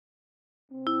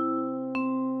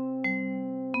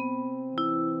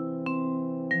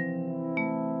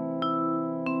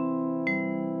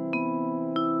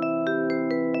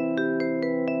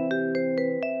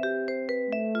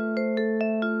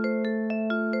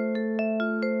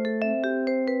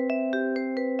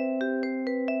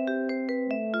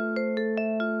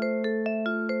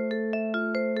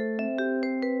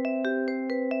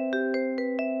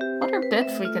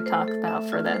bits we could talk about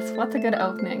for this? What's a good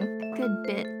opening? Good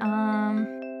bit.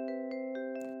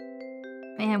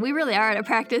 Man, we really are out of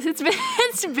practice. It's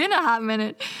been a hot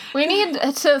minute. We need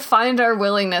to find our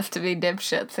willingness to be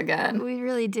dipshits again. We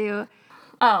really do.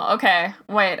 Oh, okay.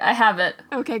 Wait, I have it.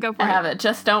 Okay, go for it. I have it.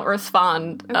 Just don't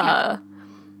respond. Okay.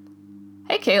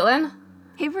 Hey, Caitlin.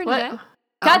 Hey, Bernadette.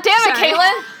 God damn it, sorry.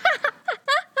 Caitlin!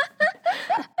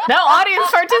 No audience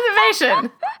participation!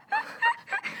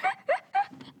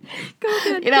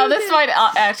 This might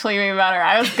actually be better.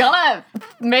 I was gonna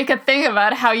make a thing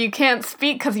about how you can't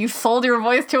speak because you sold your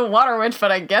voice to a water witch,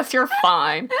 but I guess you're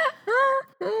fine.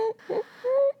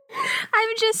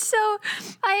 I'm just so...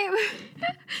 I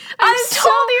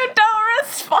told you don't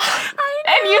respond! I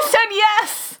know. And you said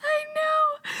yes! I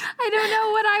know. I don't know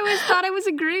what I thought I was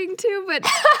agreeing to, but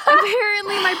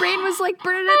apparently my brain was like,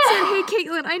 Bernadette said, hey,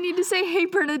 Caitlin, I need to say, hey,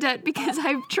 Bernadette, because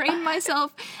I've trained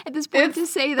myself at this point to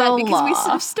say that because we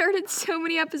sort of started so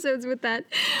many episodes with that.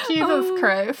 Jesus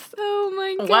Christ. Oh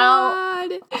my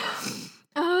God.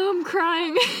 I'm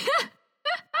crying.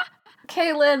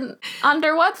 Caitlin,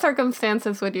 under what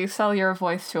circumstances would you sell your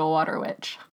voice to a water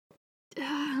witch?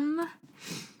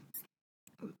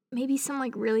 Maybe some,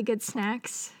 like, really good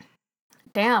snacks.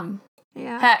 Damn.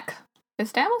 Yeah. Heck.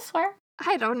 Is damn a swear?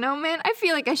 I don't know, man. I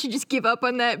feel like I should just give up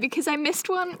on that because I missed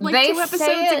one, like, They 2 episodes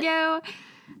say it- ago.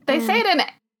 They say it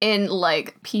in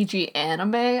like PG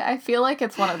anime. I feel like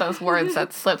it's one of those words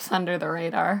that slips under the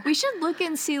radar. We should look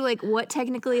and see, like, what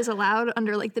technically is allowed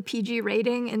under, like, the PG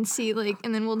rating and see, like,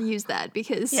 and then we'll use that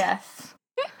because Yes.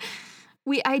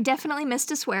 I definitely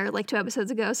missed a swear, like, 2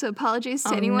 episodes ago, so apologies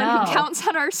to Oh, anyone no. who counts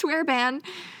on our swear ban.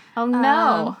 Oh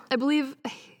no. I believe...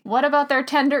 What about their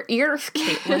tender ears,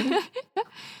 Caitlin?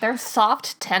 Their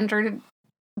soft, tender,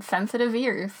 sensitive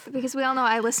ears. Because we all know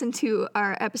I listen to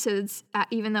our episodes,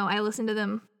 even though I listen to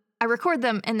them. I record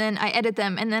them, and then I edit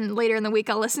them, and then later in the week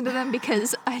I'll listen to them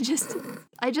because I just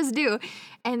do.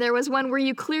 And there was one where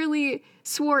you clearly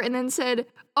swore and then said,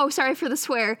 oh, sorry for the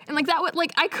swear. And, like, that would,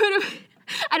 like, I could have...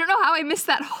 I don't know how I missed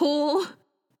that whole...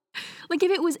 Like,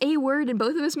 if it was a word and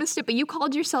both of us missed it, but you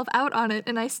called yourself out on it,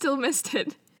 and I still missed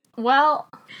it. Well,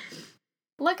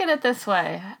 look at it this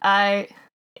way.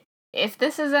 If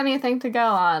this is anything to go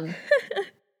on,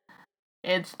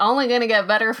 it's only gonna get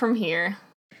better from here.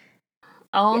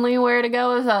 Only where to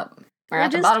go is up. We're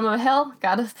at the bottom of a hill,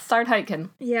 gotta start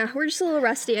hiking. Yeah, we're just a little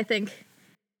rusty, I think.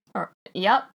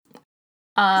 Yep.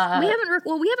 We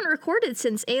haven't recorded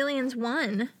since Aliens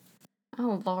 1.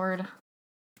 Oh, Lord.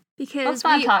 Because let's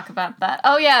not talk about that.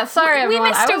 Oh, yeah, sorry,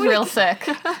 everyone. I was real sick.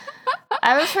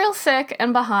 I was real sick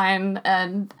and behind,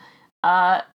 and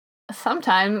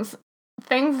sometimes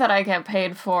things that I get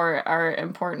paid for are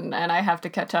important, and I have to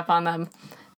catch up on them,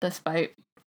 despite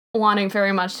wanting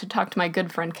very much to talk to my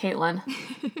good friend Caitlin.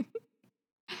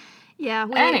 Yeah,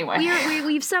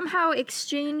 we've somehow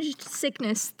exchanged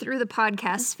sickness through the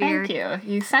podcast sphere. Thank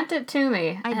you. You sent it to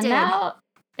me. I and did. Now,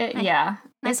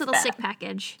 nice little bad. sick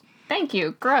package. Thank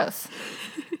you. Gross.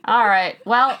 All right.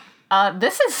 Well,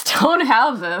 this is Stone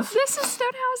Houses. This is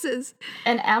Stone Houses.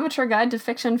 An amateur guide to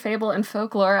fiction, fable, and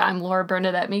folklore. I'm Laura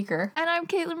Bernadette Meeker. And I'm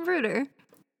Caitlin Bruder.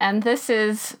 And this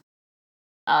is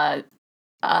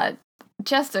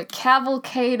just a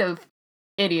cavalcade of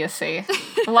idiocy.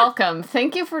 Welcome.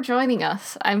 Thank you for joining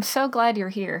us. I'm so glad you're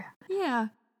here. Yeah.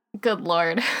 Good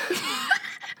Lord.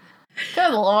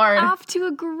 Good Lord. Off to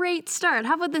a great start.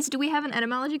 How about this? Do we have an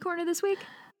etymology corner this week?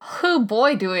 Oh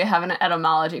boy, do we have an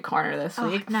etymology corner this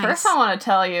week. Nice. First, I want to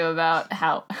tell you about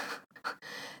how...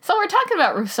 So we're talking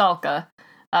about Rusalka.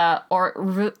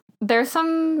 There's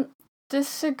some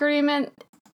disagreement,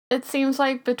 it seems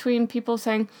like, between people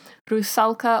saying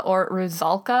Rusalka or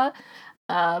Rusalka.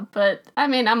 But, I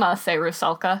mean, I'm going to say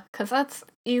Rusalka, because that's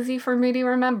easy for me to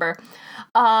remember.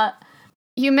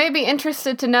 You may be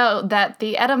interested to know that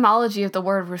the etymology of the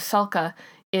word Rusalka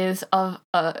is a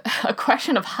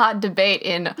question of hot debate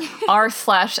in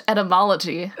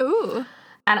r/etymology. Ooh.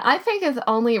 And I think it's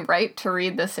only right to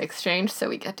read this exchange so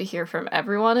we get to hear from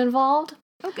everyone involved.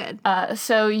 Oh, good.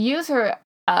 So user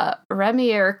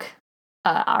Remierk,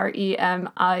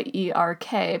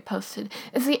 Remierk, posted,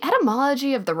 is the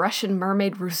etymology of the Russian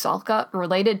mermaid Rusalka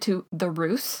related to the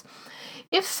Rus?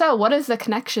 If so, what is the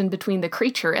connection between the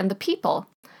creature and the people?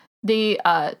 The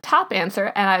top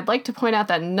answer, and I'd like to point out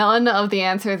that none of the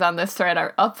answers on this thread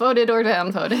are upvoted or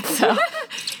downvoted, so...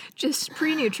 Just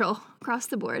pre-neutral, across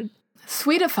the board.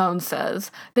 Sweetophone says,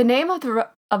 the name of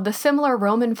the similar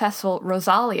Roman festival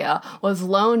Rosalia was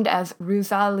loaned as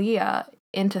Rusalia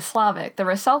into Slavic. The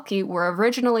Rusalki were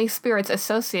originally spirits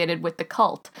associated with the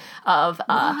cult of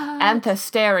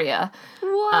Anthesteria.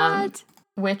 What?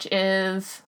 Which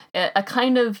is... a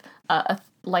kind of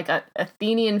like a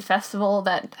Athenian festival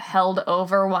that held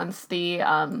over once the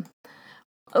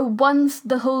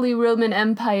Holy Roman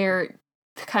Empire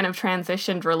kind of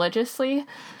transitioned religiously.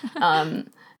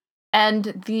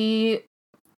 And the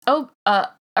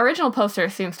original poster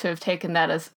seems to have taken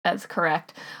that as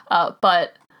correct,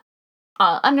 but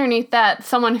underneath that,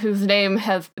 someone whose name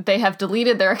they have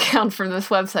deleted their account from this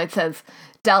website says,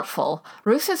 doubtful.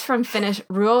 Rus is from Finnish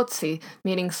ruotsi,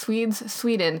 meaning Swedes,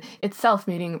 Sweden, itself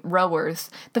meaning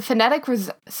rowers. The phonetic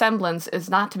resemblance is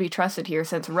not to be trusted here,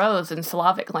 since rose in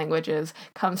Slavic languages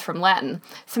comes from Latin.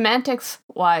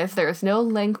 Semantics-wise, there is no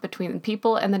link between the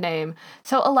people and the name.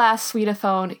 So alas,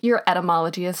 Swedophone, your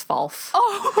etymology is false.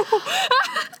 Oh!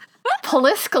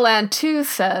 Poliscalan 2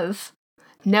 says,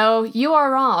 no, you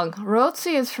are wrong.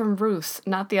 Ruotsi is from Rus,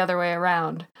 not the other way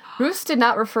around. Rus did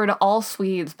not refer to all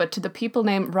Swedes, but to the people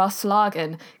named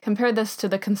Roslagen. Compare this to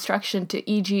the construction to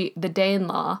e.g. the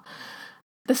Danelaw.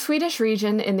 The Swedish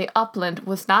region in the upland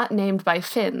was not named by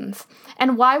Finns.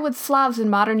 And why would Slavs in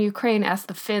modern Ukraine ask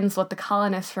the Finns what the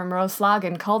colonists from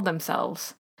Roslagen called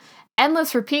themselves?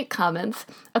 Endless repeat comments.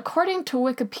 According to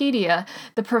Wikipedia,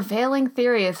 the prevailing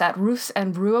theory is that Rus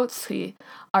and Ruotsi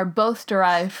are both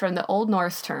derived from the Old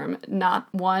Norse term, not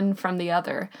one from the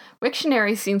other.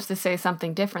 Wiktionary seems to say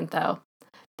something different, though.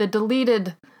 The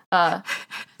deleted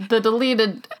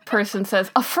person says,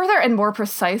 a further and more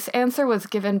precise answer was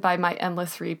given by my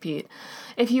endless repeat.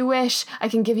 If you wish, I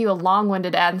can give you a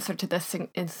long-winded answer to this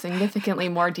in significantly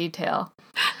more detail.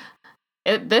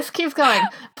 This keeps going.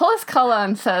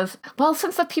 Poliscalan says, well,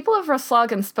 since the people of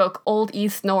Roslagen spoke Old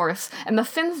East Norse, and the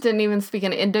Finns didn't even speak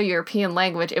an Indo-European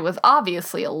language, it was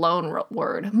obviously a loan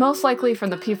word, most likely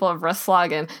from the people of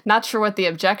Roslagen. Not sure what the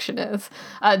objection is.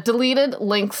 Deleted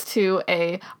links to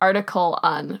a article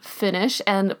on Finnish,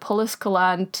 and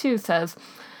Poliscalan 2 says,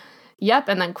 yep,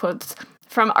 and then quotes,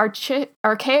 from archaic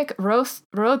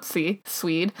Ruotsi,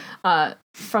 Swede,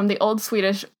 from the Old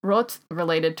Swedish rot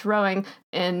related to rowing,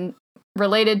 in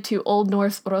related to Old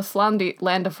Norse Roslandi,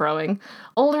 land of rowing.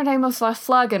 Older name of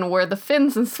Roslagen, where the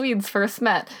Finns and Swedes first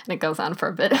met. And it goes on for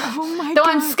a bit. Oh my Though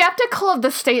God. I'm skeptical of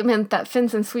the statement that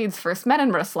Finns and Swedes first met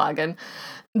in Roslagen.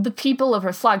 The people of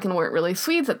Roslagen weren't really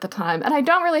Swedes at the time, and I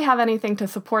don't really have anything to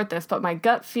support this, but my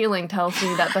gut feeling tells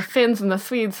me that the Finns and the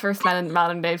Swedes first met in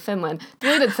modern-day Finland.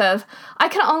 Deleted says, I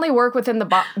can only work within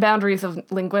the boundaries of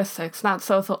linguistics, not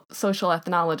social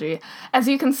ethnology. As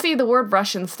you can see, the word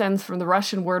Russian stems from the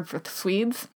Russian word for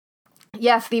Swedes.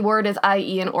 Yes, the word is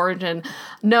IE in origin.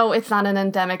 No, it's not an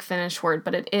endemic Finnish word,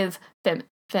 but it is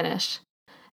Finnish.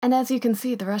 And as you can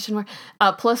see, the Russian word,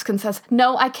 Pluskin says,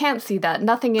 no, I can't see that.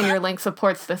 Nothing in your link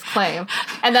supports this claim.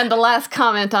 And then the last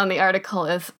comment on the article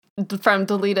is from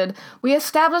Deleted. We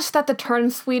established that the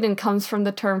term Sweden comes from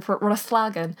the term for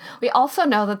Roslagen. We also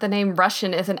know that the name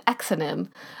Russian is an exonym.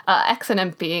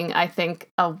 Exonym being, I think,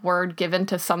 a word given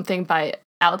to something by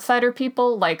outsider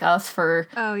people like us for...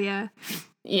 Oh, yeah.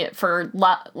 Yeah, for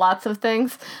lots of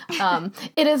things.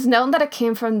 It is known that it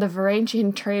came from the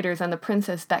Varangian traders and the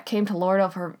princes that came to lord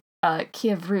over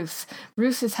Kiev Rus.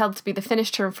 Rus is held to be the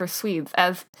Finnish term for Swedes,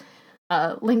 as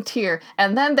linked here.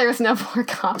 And then there's no more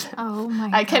comment. Oh my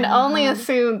God. I can only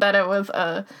assume that it was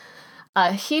a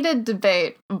heated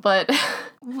debate, but...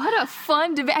 What a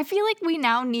fun debate. I feel like we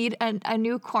now need a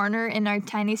new corner in our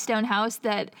tiny stone house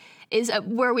that is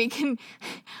where we can...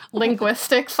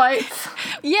 Linguistic fights?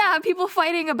 Yeah, people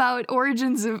fighting about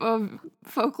origins of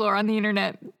folklore on the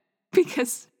internet.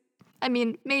 Because, I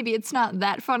mean, maybe it's not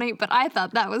that funny, but I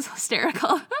thought that was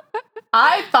hysterical.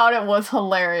 I thought it was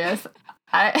hilarious.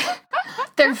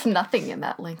 There's nothing in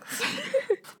that link.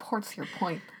 Supports your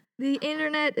point. The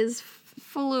internet is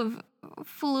full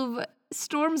of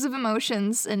storms of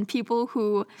emotions and people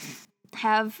who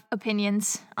have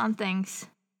opinions on things.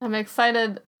 I'm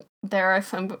excited. There are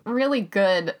some really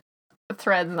good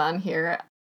threads on here.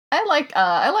 I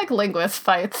like linguist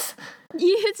fights.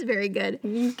 Yeah, it's very good.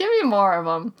 Give me more of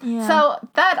them. Yeah. So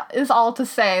that is all to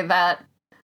say that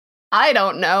I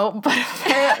don't know, but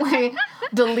apparently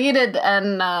Deleted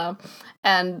and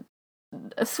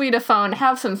Swedophone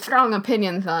have some strong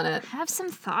opinions on it. Have some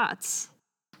thoughts.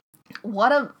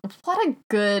 What a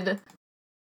good...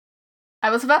 I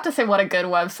was about to say what a good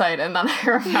website, and then I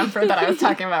remembered that I was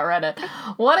talking about Reddit.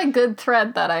 What a good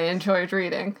thread that I enjoyed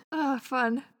reading. Oh,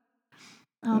 fun.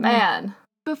 Oh, Man.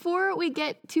 Before we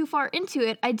get too far into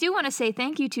it, I do want to say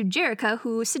thank you to Jerica,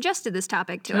 who suggested this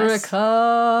topic to us.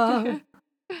 Jerica!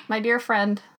 My dear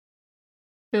friend,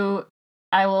 who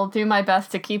I will do my best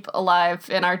to keep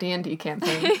alive in our D&D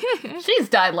campaign. She's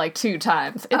died like 2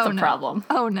 times. It's a problem.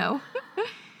 Oh, no.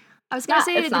 I was gonna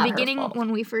say it it's at the not her beginning fault.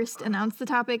 when we first announced the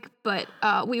topic, but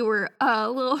we were a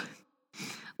little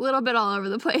bit all over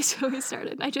the place when we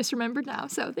started. I just remembered now,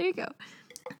 so there you go.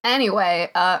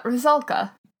 Anyway,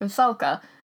 Rusalka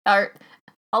are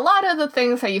a lot of the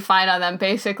things that you find on them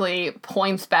basically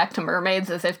points back to mermaids,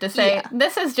 as if to say, Yeah.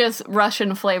 this is just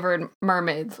Russian-flavored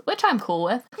mermaids, which I'm cool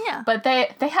with. Yeah. But they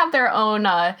have their own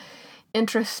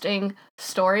interesting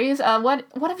stories. What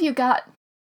have you got,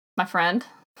 my friend?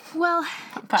 Well,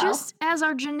 Pal? just as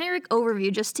our generic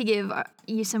overview, just to give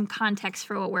you some context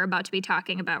for what we're about to be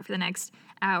talking about for the next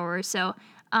hour or so.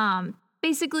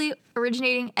 Basically,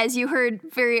 originating, as you heard,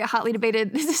 very hotly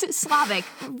debated, Slavic,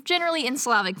 generally in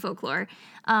Slavic folklore.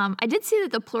 I did see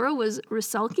that the plural was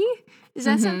Rusalki. Is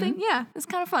that something? Yeah, it's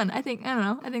kind of fun. I don't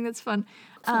know. I think that's fun.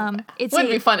 It's Would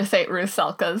be fun to say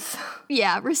Rusalkas.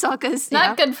 Yeah, Rusalkas.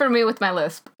 Not good for me with my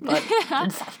lisp, but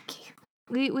Rusalki.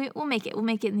 We'll make it. We'll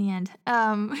make it in the end.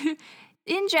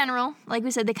 In general, like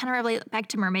we said, they kind of relate back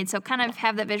to mermaids, so kind of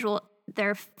have that visual.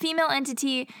 They're a female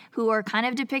entity who are kind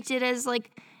of depicted as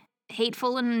like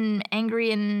hateful and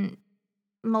angry and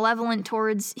malevolent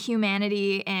towards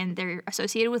humanity, and they're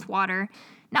associated with water.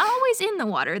 Not always in the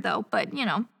water, though, but, you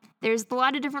know, there's a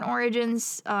lot of different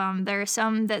origins. There are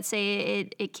some that say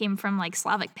it came from, like,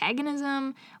 Slavic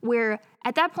paganism, where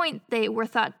at that point they were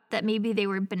thought that maybe they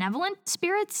were benevolent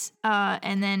spirits,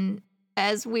 and then,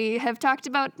 as we have talked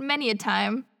about many a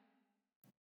time,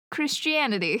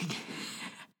 Christianity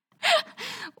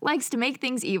likes to make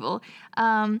things evil.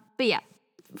 But yeah,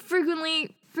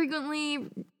 frequently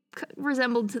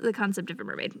resembled to the concept of a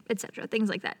mermaid, etc., things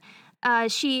like that.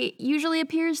 She usually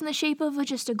appears in the shape of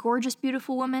just a gorgeous,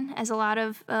 beautiful woman, as a lot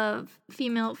of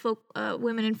female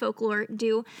women in folklore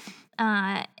do.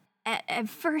 At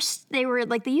first, they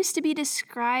used to be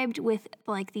described with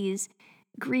like these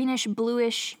greenish,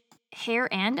 bluish hair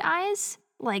and eyes,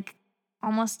 like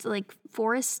almost like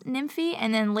forest nymphy,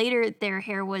 and then later their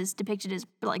hair was depicted as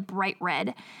like bright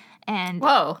red. And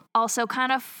Whoa. also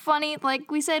kind of funny, like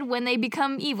we said, when they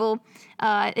become evil,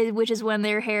 which is when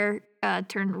their hair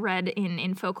turned red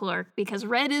in folklore, because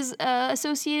red is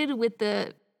associated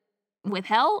with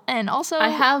hell and also I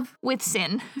have with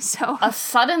sin. So a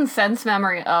sudden sense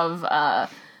memory of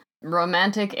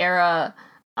romantic era,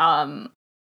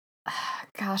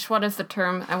 gosh, what is the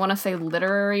term? I want to say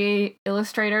literary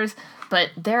illustrators, but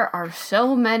there are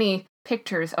so many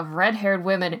pictures of red-haired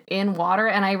women in water,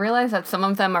 and I realize that some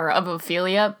of them are of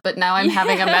Ophelia, but now I'm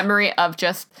having a memory of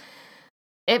just,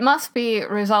 it must be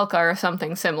Rusalka or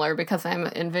something similar, because I'm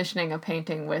envisioning a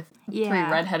painting with 3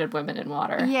 red-headed women in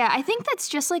water. Yeah, I think that's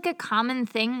just like a common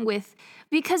thing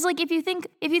because like if you think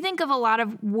of a lot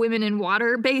of women in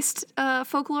water based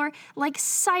folklore, like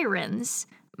sirens,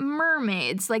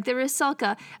 mermaids, like the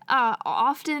Rusalka,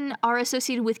 often are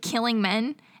associated with killing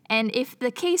men. And if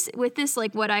the case with this,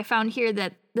 like what I found here,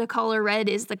 that the color red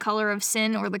is the color of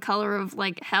sin or the color of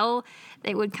like hell,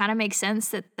 it would kind of make sense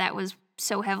that was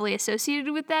so heavily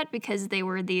associated with that, because they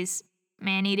were these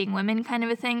man-eating women kind of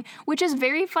a thing, which is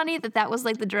very funny that was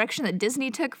like the direction that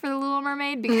Disney took for The Little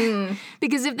Mermaid,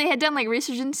 because if they had done like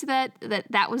research into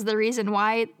that was the reason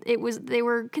why they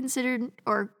were considered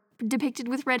or depicted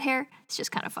with red hair. It's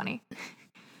just kind of funny.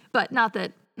 But not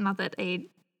that a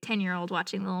 10-year-old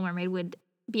watching The Little Mermaid would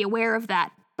be aware of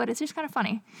that, but it's just kind of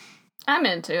funny. I'm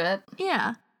into it.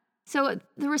 Yeah. So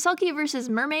the Rusalki versus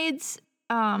mermaids,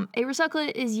 a Rusalka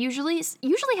is usually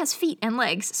has feet and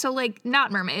legs, so like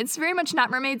not mermaids, very much not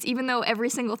mermaids, even though every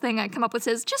single thing I come up with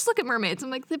says, just look at mermaids. I'm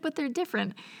like, but they're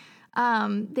different.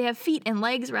 They have feet and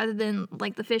legs rather than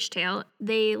like the fishtail.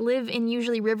 They live in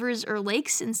usually rivers or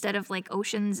lakes instead of like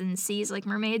oceans and seas like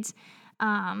mermaids.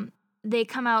 They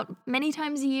come out many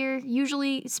times a year,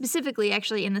 usually, specifically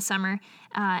actually in the summer,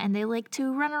 and they like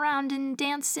to run around and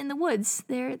dance in the woods.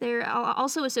 They're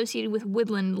also associated with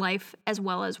woodland life as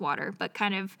well as water, but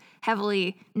kind of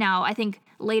heavily now. I think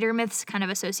later myths kind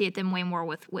of associate them way more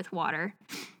with water.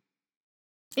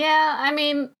 Yeah, I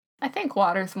mean, I think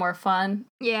water's more fun.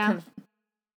 Yeah.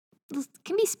 It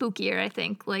can be spookier, I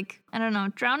think. Like, I don't know,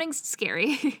 drowning's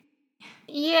scary.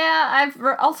 Yeah, I've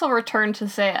also returned to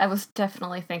say I was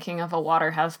definitely thinking of a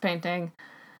waterhouse painting.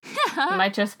 It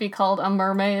might just be called a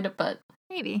mermaid, but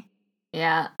maybe.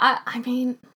 Yeah, I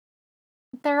mean,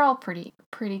 they're all pretty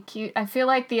cute. I feel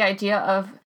like the idea of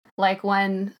like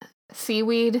when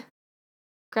seaweed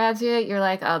grabs you, you're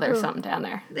like, oh, there's something down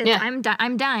there. Yeah. I'm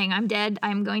dying. I'm dead.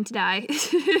 I'm going to die.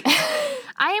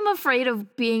 I am afraid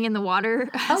of being in the water.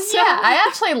 Oh, so. Yeah, I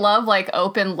actually love, like,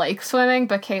 open lake swimming,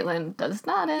 but Caitlin does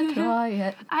not enjoy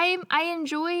it. I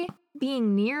enjoy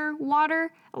being near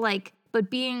water, like, but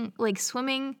being, like,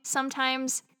 swimming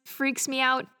sometimes freaks me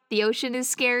out. the ocean is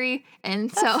scary,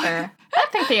 and That's so fair. I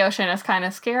think the ocean is kind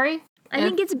of scary. I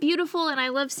think it's beautiful, and I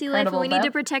love sea life, and we need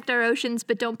to protect our oceans,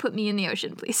 but don't put me in the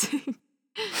ocean, please.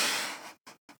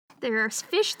 There are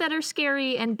fish that are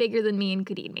scary and bigger than me and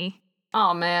could eat me.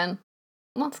 Oh, man.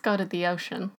 Let's go to the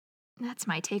ocean. That's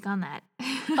my take on that.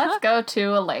 Let's go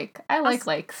to a lake. I like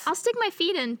lakes. I'll stick my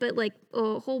feet in, but like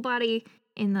a whole body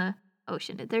in the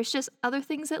ocean. There's just other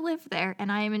things that live there,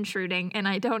 and I am intruding, and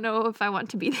I don't know if I want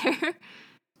to be there.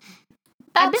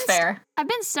 That's fair. I've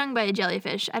been stung by a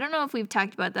jellyfish. I don't know if we've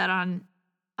talked about that on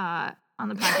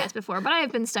the podcast before, but I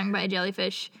have been stung by a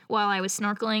jellyfish while I was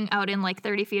snorkeling out in like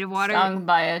 30 feet of water. Stung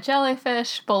by a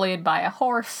jellyfish, bullied by a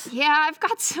horse. Yeah, I've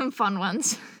got some fun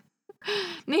ones.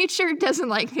 Nature doesn't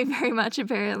like me very much,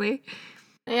 apparently.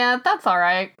 Yeah, that's all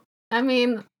right. I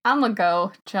mean, I'm gonna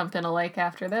go jump in a lake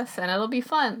after this, and it'll be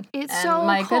fun. It's and so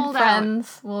my cold good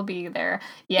friends will be there.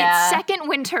 Yeah, it's second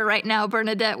winter right now,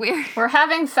 Bernadette. We're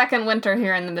having second winter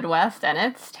here in the Midwest, and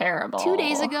it's terrible. 2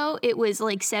 days ago, it was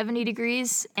like 70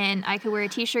 degrees, and I could wear a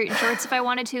t-shirt and shorts if I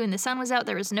wanted to, and the sun was out.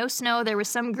 There was no snow. There was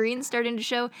some green starting to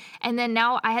show, and then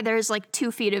now there's like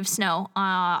 2 feet of snow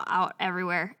out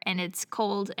everywhere, and it's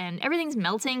cold, and everything's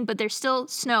melting, but there's still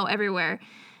snow everywhere.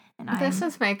 This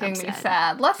is making me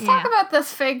sad. Let's talk about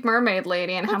this fake mermaid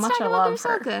lady and how much I love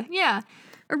her. Yeah.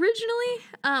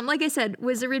 Originally, like I said,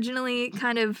 was originally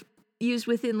kind of used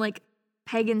within like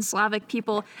pagan Slavic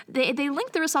people. They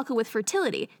linked the Rusalka with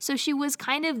fertility. So she was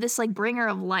kind of this like bringer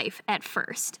of life at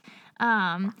first.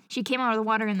 She came out of the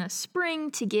water in the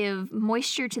spring to give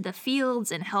moisture to the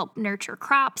fields and help nurture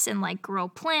crops and like grow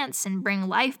plants and bring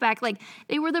life back. Like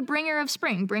they were the bringer of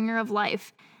spring, bringer of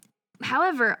life.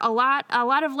 However, a lot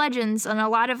of legends and a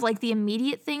lot of like the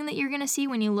immediate thing that you're going to see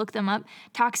when you look them up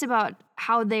talks about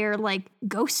how they're like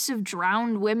ghosts of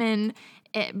drowned women,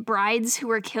 brides who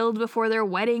were killed before their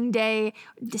wedding day,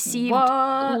 deceived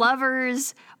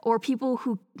lovers, or people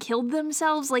who killed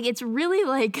themselves. Like it's really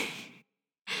like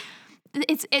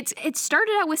it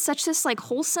started out with such this like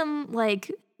wholesome,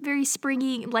 like very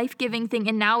springy, life-giving thing,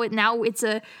 and now it's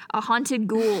a haunted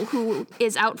ghoul who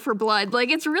is out for blood. Like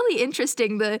it's really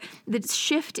interesting the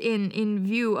shift in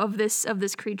view of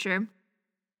this creature.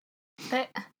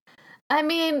 I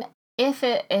mean, if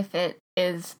it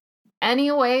is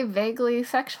any way vaguely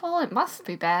sexual, it must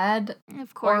be bad.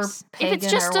 Of course, or pagan, if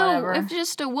it's just or if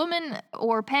just a woman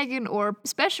or pagan or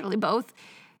especially both,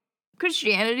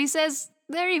 Christianity says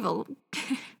they're evil.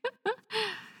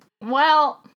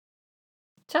 Well.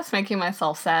 Just making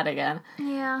myself sad again.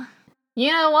 Yeah.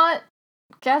 You know what?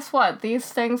 Guess what?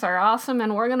 These things are awesome,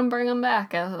 and we're gonna bring them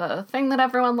back as a thing that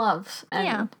everyone loves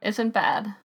and isn't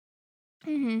bad.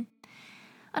 Mm-hmm.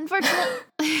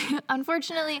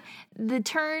 Unfortunately, the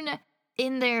turn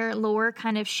in their lore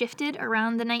kind of shifted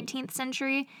around the 19th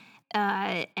century,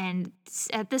 and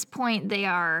at this point they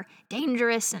are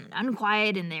dangerous and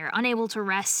unquiet, and they're unable to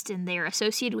rest, and they're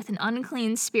associated with an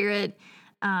unclean spirit.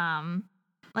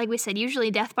 Like we said,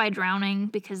 usually death by drowning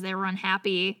because they were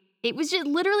unhappy. It was just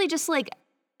literally just like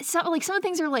some of the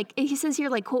things are like, he says here,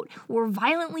 like, quote, were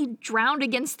violently drowned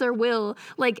against their will.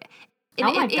 Like,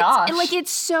 oh my gosh.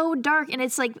 It's so dark, and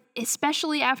it's like,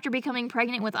 especially after becoming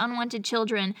pregnant with unwanted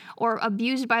children or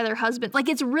abused by their husband. Like,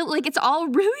 it's really, like, it's all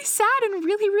really sad and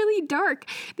really, really dark.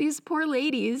 These poor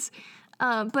ladies.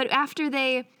 But after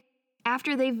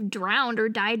they've drowned or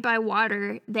died by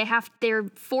water, they're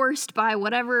forced by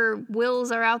whatever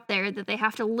wills are out there that they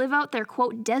have to live out their,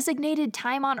 quote, designated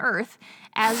time on Earth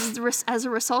as a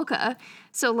Rusalka.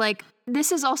 So, like,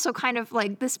 this is also kind of,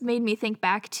 like, this made me think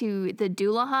back to the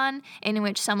Dullahan, in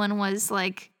which someone was,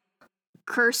 like,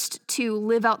 cursed to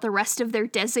live out the rest of their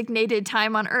designated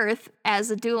time on Earth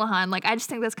as a Dullahan. Like, I just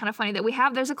think that's kind of funny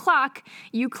that there's a clock,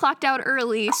 you clocked out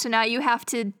early, so now you have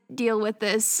to deal with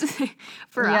this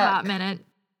for a hot minute.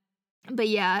 But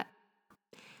yeah,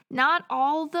 not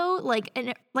all though, like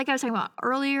I was talking about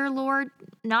earlier lore,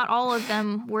 not all of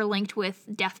them were linked with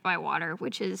death by water,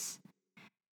 which is,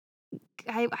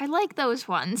 I like those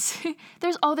ones.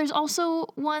 There's also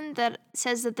one that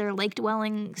says that they're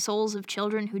lake-dwelling souls of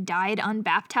children who died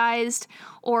unbaptized,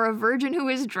 or a virgin who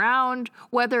was drowned,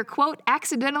 whether, quote,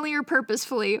 accidentally or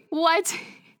purposefully. What?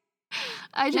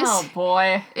 Oh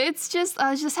boy. It's just,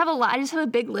 I just have a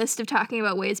big list of talking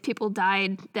about ways people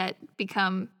died that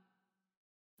become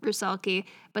Rusalki,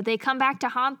 but they come back to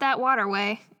haunt that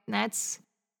waterway. That's,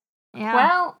 yeah.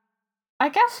 Well, I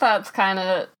guess that's kind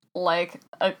of like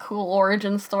a cool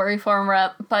origin story for them,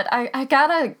 rep, but I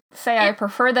gotta say I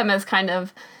prefer them as kind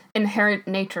of inherent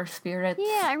nature spirits.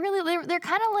 Yeah, they're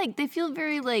kind of like, they feel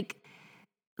very like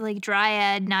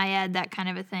dryad, naiad, that kind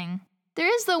of a thing.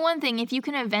 There is the one thing, if you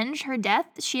can avenge her death,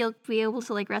 she'll be able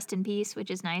to, like, rest in peace, which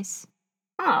is nice.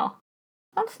 Oh,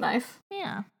 that's nice.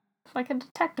 Yeah. It's like a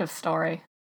detective story.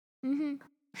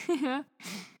 Mm-hmm.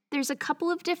 There's a couple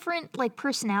of different, like,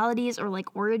 personalities or,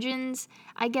 like, origins,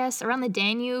 I guess, around the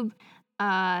Danube.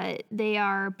 They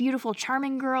are beautiful,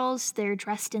 charming girls. They're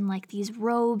dressed in, like, these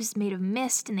robes made of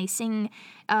mist, and they sing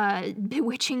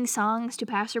bewitching songs to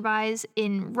passerbys.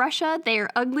 In Russia, they are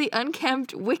ugly,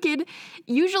 unkempt, wicked,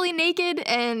 usually naked,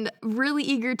 and really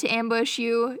eager to ambush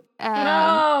you.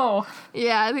 No!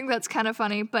 Yeah, I think that's kind of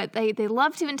funny, but they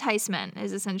love to entice men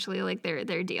is essentially, like,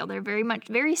 their deal. They're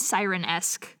very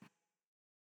siren-esque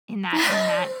in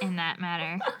that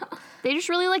matter. They just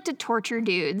really like to torture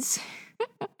dudes.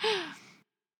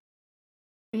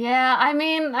 Yeah, I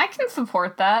mean, I can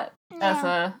support that as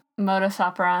a modus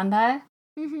operandi.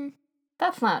 Mm-hmm.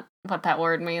 That's not what that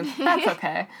word means. That's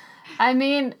okay. I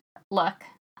mean, look,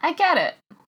 I get it.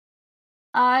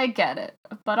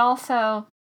 But also,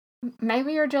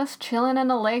 maybe you're just chilling in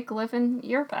a lake living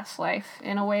your best life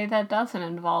in a way that doesn't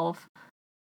involve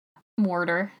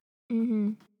mortar.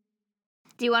 Mm-hmm.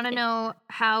 Do you want to know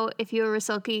how, if you were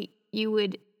Rusalka, you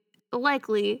would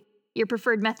likely, your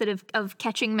preferred method of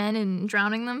catching men and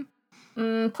drowning them?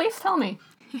 Please tell me.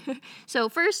 So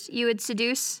first, you would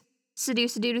seduce a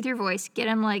dude with your voice, get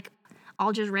him, like,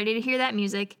 all just ready to hear that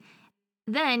music.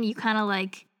 Then you kind of,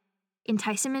 like,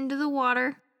 entice him into the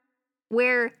water,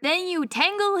 where then you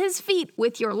tangle his feet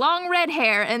with your long red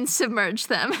hair and submerge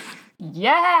them.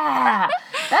 Yeah!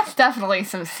 That's definitely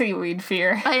some seaweed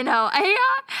fear. I know.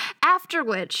 After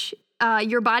which,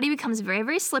 your body becomes very,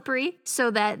 very slippery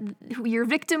so that your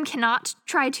victim cannot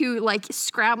try to, like,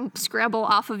 scrabble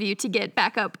off of you to get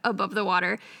back up above the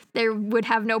water. They would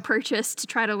have no purchase to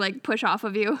try to, like, push off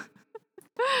of you.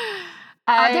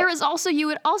 You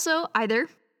would also either,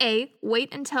 A,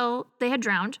 wait until they had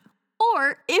drowned,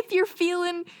 or if you're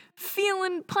feeling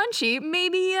punchy,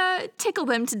 maybe tickle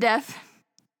them to death.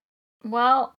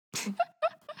 Well,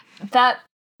 that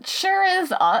sure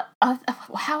is.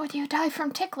 How would you die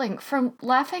from tickling? From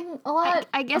laughing a lot?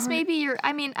 I guess maybe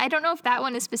I don't know if that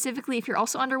one is specifically if you're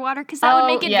also underwater, because that would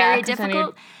make it very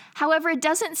difficult. However, it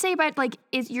doesn't say about, like,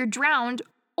 if you're drowned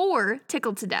or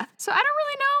tickled to death. So I don't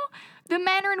really know the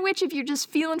manner in which, if you're just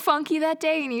feeling funky that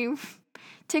day and you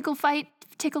tickle fight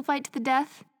to the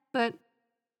death. But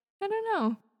I don't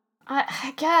know.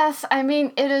 I guess. I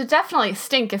mean, it would definitely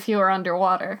stink if you were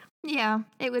underwater. Yeah,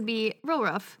 it would be real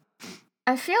rough.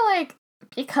 I feel like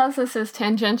because this is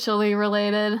tangentially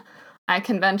related, I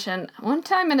can mention one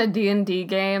time in a D&D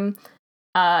game,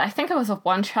 I think it was a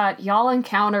one-shot, y'all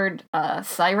encountered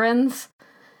sirens,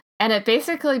 and it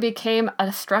basically became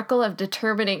a struggle of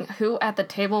determining who at the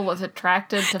table was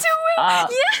attracted to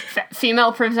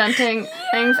female-presenting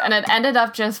things, and it ended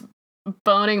up just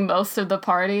boning most of the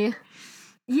party.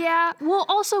 Yeah, well,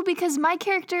 also because my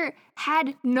character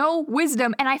had no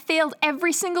wisdom, and I failed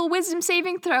every single wisdom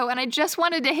saving throw, and I just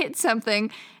wanted to hit something.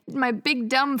 My big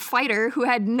dumb fighter who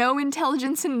had no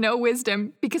intelligence and no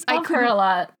wisdom, because I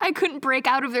couldn't break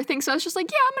out of their thing, so I was just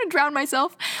like, yeah, I'm gonna drown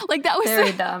myself. Like, that was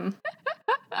very dumb.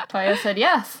 Toya said,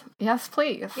 yes,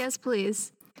 please. Yes,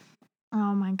 please.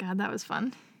 Oh my god, that was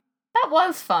fun. That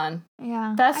was fun.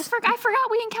 Yeah. I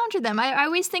forgot we encountered them. I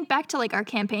always think back to, like, our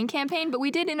campaign, but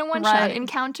we did in a one-shot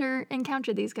encounter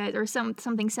these guys, or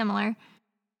something similar.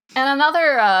 And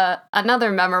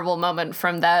another memorable moment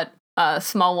from that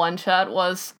small one-shot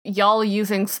was y'all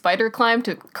using spider climb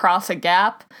to cross a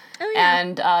gap,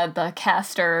 and the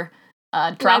caster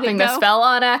dropping the spell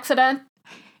on accident,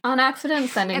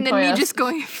 sending and then Toya me just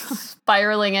going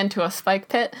spiraling into a spike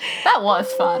pit. That was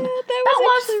fun. That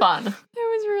was fun. That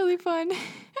was really fun.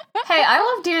 Hey, I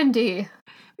love D&D. Me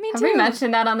too. Have we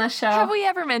mentioned that on this show? Have we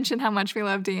ever mentioned how much we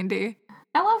love D&D?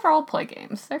 I love roleplay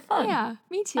games. They're fun. Yeah,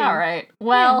 me too. All right.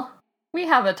 Well, we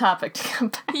have a topic to come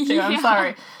back to. I'm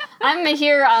sorry. I'm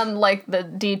here on, like, the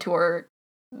detour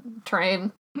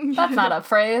train. That's not a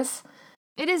phrase.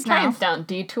 It is now. Trains don't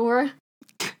detour.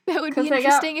 That would be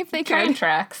interesting if they train could.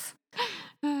 Tracks.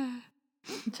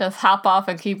 Just hop off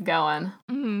and keep going.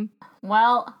 Mm-hmm.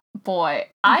 Well, boy,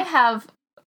 I have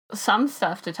some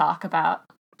stuff to talk about.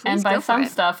 Please and by go some for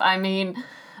it. stuff, I mean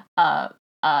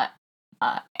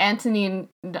Antonin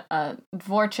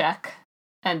Dvorak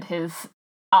and his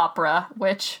opera,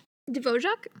 which...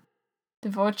 Dvorak?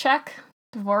 Dvorak?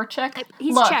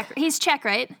 He's Czech,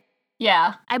 right?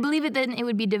 Yeah. I believe it then it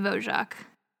would be Dvorak.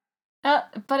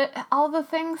 But all the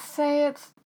things say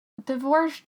it's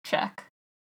Dvorak.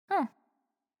 Huh.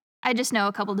 I just know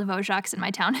a couple Dvoraks in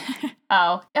my town.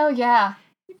 Oh yeah.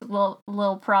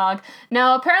 Little Prague.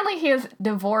 No, apparently he is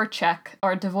Dvorak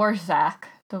or Dvorak.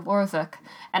 Dvorak.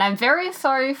 And I'm very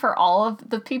sorry for all of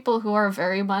the people who are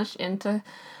very much into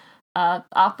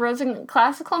operas and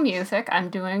classical music. I'm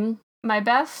doing my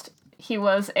best. He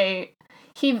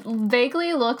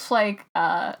vaguely looks like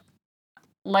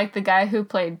the guy who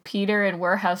played Peter in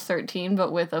Warehouse 13,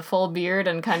 but with a full beard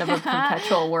and kind of a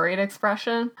perpetual worried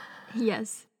expression.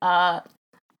 Yes.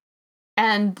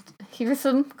 And here's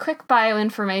some quick bio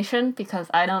information, because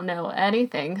I don't know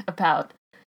anything about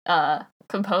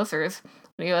composers.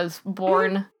 When he was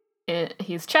born,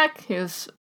 he's Czech. He was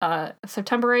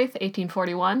September 8th,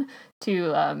 1841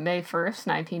 to May 1st,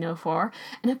 1904.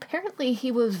 And apparently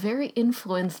he was very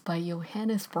influenced by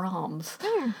Johannes Brahms.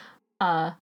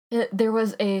 There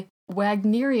was a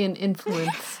Wagnerian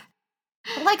influence.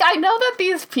 I know that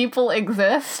these people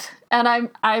exist,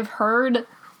 and I've heard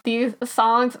these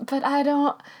songs, but I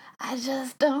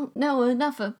just don't know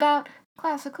enough about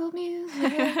classical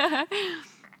music.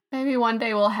 Maybe one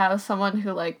day we'll have someone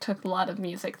who took a lot of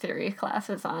music theory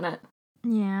classes on it.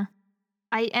 Yeah.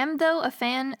 I am, though, a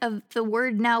fan of the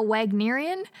word now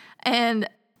Wagnerian, and...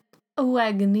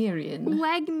 Wagnerian,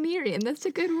 that's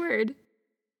a good word.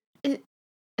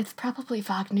 It's probably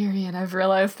Wagnerian, I've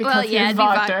realized, because he's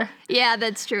Wagner. Yeah,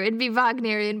 that's true. It'd be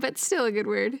Wagnerian, but still a good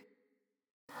word.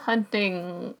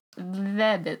 Hunting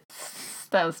Rabbits.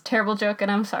 That was a terrible joke,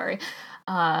 and I'm sorry.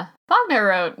 Wagner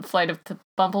wrote Flight of the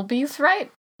Bumblebees,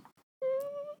 right?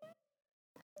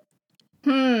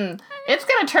 It's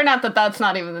gonna turn out that that's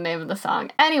not even the name of the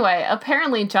song. Anyway,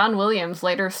 apparently John Williams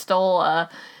later stole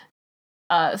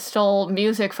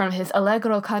music from his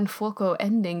Allegro con fuoco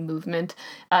ending movement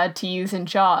to use in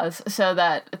Jaws, so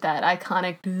that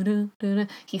iconic doo-doo-doo-doo,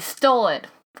 he stole it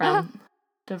from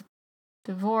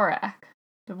Dvorak.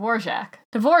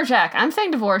 I'm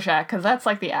saying Dvorak because that's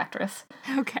the actress.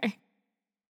 Okay.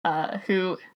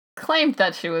 Who claimed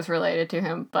that she was related to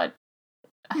him, but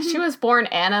she was born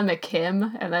Anna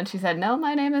McKim, and then she said, "No,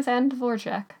 my name is Anne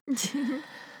Dvorak."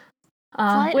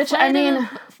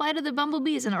 Flight of the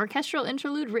Bumblebee is an orchestral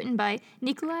interlude written by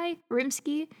Nikolai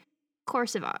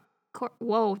Rimsky-Korsakov.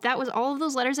 Whoa, that was all of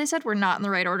those letters I said were not in the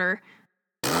right order.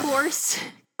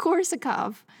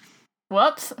 Korsakov.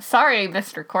 Whoops, sorry,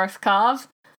 Mr. Korsakov.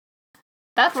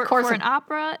 That's for an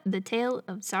opera, The Tale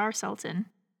of Tsar Sultan.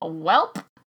 Welp.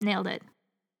 Nailed it.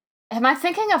 Am I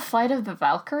thinking of Flight of the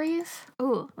Valkyries?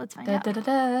 Ooh, let's find out.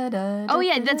 Oh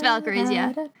yeah, that's Valkyries,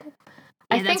 yeah.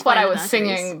 I think what I was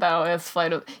singing, though, is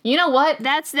Flight of... You know what?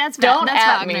 That's don't that's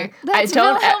at Wagner. me. That's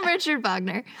Wilhelm Richard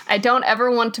Wagner. I don't ever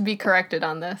want to be corrected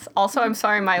on this. Also, I'm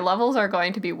sorry, my levels are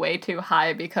going to be way too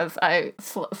high because I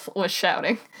was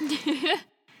shouting.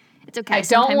 It's okay. I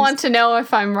don't want to know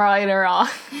if I'm right or wrong.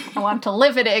 I want to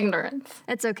live in ignorance.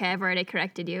 It's okay, I've already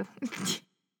corrected you.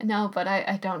 No, but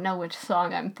I don't know which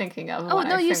song I'm thinking of when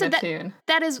I sing you said the that, tune.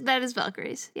 That is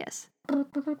Valkyries, yes.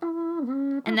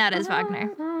 And that is Wagner.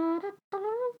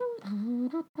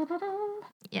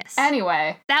 Yes.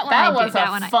 Anyway, that was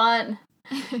fun.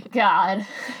 God.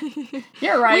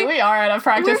 You're right, we are out of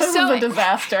practice. This is a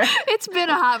disaster. It's been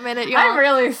a hot minute, y'all. I'm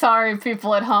really sorry,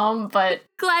 people at home, but...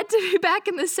 Glad to be back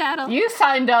in the saddle. You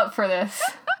signed up for this.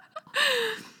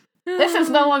 This is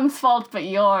no one's fault but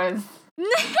yours.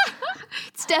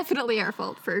 It's definitely our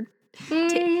fault for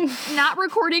not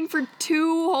recording for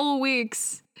 2 whole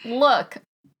weeks. Look,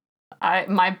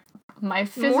 my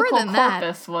physical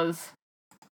corpus was...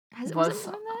 Was it more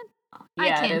than that? Yeah, I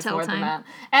can't it is tell more time. than that.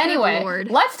 Anyway,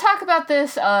 let's talk about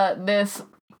this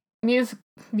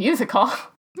musical.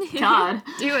 God.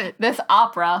 Do it. This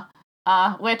opera,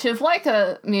 which is like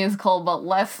a musical but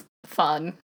less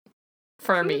fun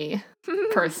for me,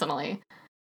 personally.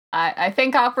 I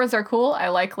think operas are cool. I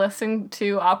like listening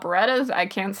to operettas. I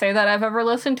can't say that I've ever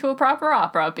listened to a proper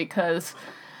opera because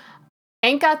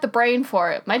ain't got the brain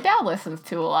for it. My dad listens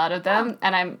to a lot of them,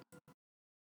 and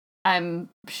I'm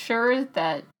sure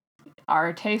that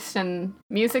our taste in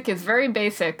music is very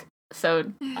basic,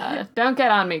 so don't get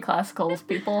on me, classicals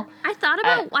people. I thought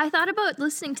about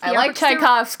listening to the I like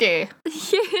Tchaikovsky.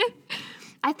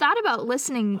 I thought about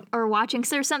listening or watching,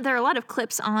 because there are a lot of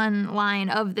clips online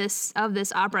of this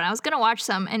opera, and I was going to watch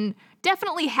some, and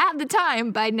definitely had the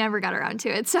time, but I never got around to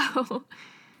it, so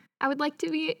I would like to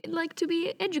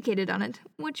be educated on it.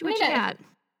 What you got?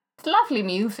 It's lovely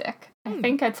music. I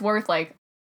think it's worth,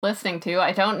 listening to.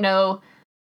 I don't know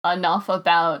enough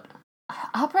about...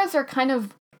 Operas are kind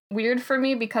of weird for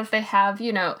me because they have,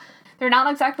 they're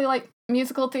not exactly like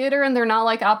musical theater, and they're not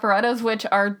like operettas, which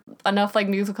are enough like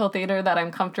musical theater that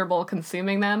I'm comfortable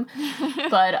consuming them.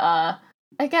 But I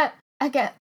get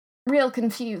real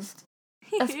confused,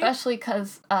 especially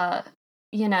because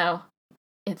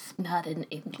it's not in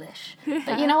English.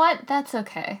 But you know what? That's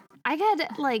okay. I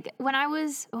got, like, when I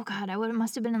was, oh God,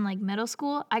 must have been in, like, middle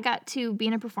school, I got to be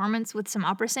in a performance with some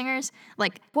opera singers,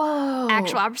 like, Whoa.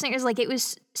 actual opera singers. Like, it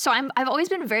was, so I've always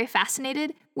been very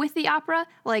fascinated with the opera.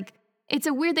 Like, it's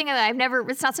a weird thing that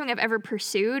it's not something I've ever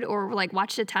pursued or, like,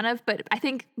 watched a ton of, but I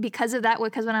think because of that,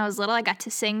 because when I was little, I got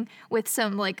to sing with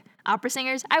some, like, opera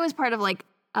singers. I was part of, like,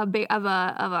 of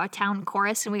a town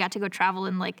chorus, and we got to go travel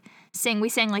and, like, sing. We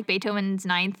sang, like, Beethoven's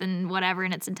Ninth and whatever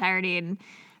in its entirety, and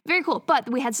very cool. But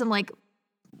we had some, like,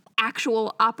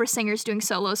 actual opera singers doing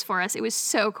solos for us. It was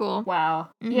so cool. Wow.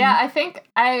 Mm-hmm. Yeah, I think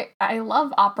I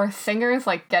love opera singers,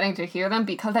 like, getting to hear them,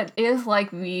 because it is,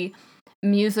 like, the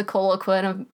musical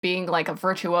equivalent of being, like, a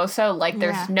virtuoso. Like,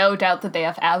 there's no doubt that they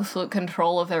have absolute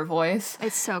control of their voice.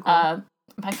 It's so cool.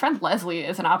 My friend Leslie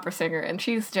is an opera singer, and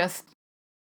she's just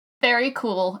very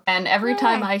cool, and every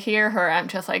time I hear her, I'm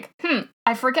just like,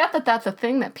 I forget that that's a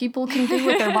thing that people can do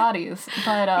with their bodies.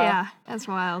 But yeah, that's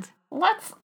wild.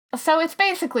 So it's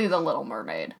basically The Little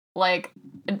Mermaid. Like,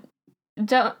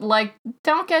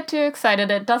 don't get too excited.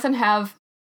 It doesn't have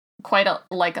quite a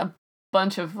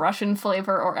bunch of Russian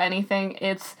flavor or anything.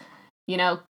 It's,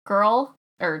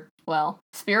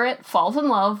 spirit falls in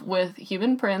love with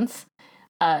human prince,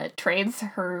 trades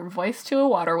her voice to a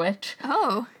water witch.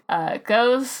 Oh.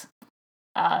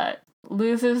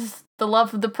 Loses the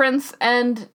love of the prince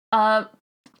and, kind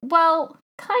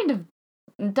of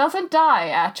doesn't die,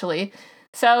 actually.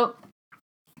 So,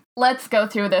 let's go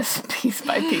through this piece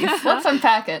by piece. Let's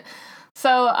unpack it.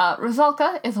 So,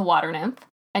 Rusalka is a water nymph,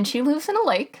 and she lives in a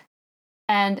lake,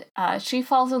 and she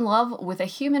falls in love with a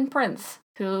human prince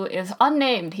who is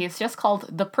unnamed. He's just called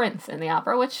the Prince in the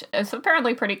opera, which is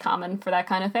apparently pretty common for that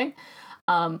kind of thing.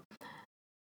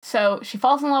 So she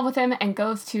falls in love with him and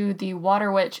goes to the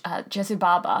water witch,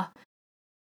 Jezubaba.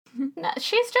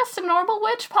 She's just a normal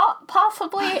witch,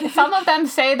 possibly. Some of them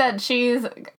say that she's,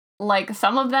 like,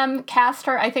 some of them cast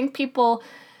her. I think people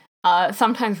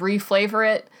sometimes reflavor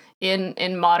it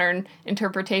in modern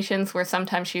interpretations, where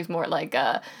sometimes she's more like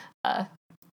a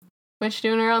witch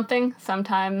doing her own thing.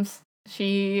 Sometimes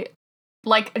she,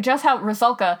 like, just how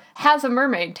Rusalka has a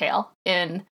mermaid tail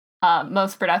in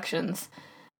most productions,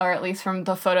 or at least from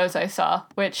the photos I saw,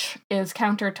 which is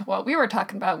counter to what we were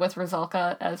talking about with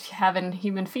Rusalka as having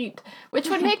human feet, which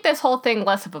would make this whole thing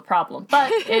less of a problem,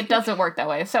 but it doesn't work that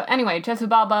way. So anyway,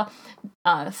 Jezubaba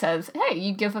says, hey,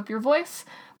 you give up your voice,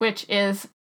 which is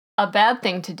a bad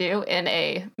thing to do in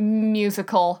a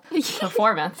musical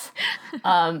performance.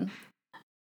 And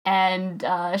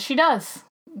she does,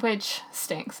 which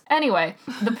stinks. Anyway,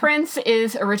 the prince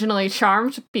is originally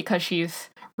charmed because she's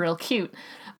real cute,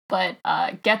 but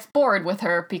gets bored with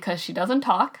her because she doesn't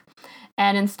talk,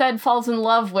 and instead falls in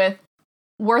love with,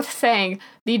 worth saying,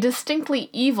 the distinctly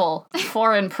evil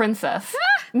foreign princess.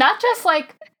 Not just,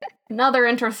 like, another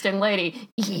interesting lady.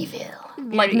 Evil.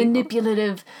 Like,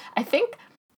 manipulative. I think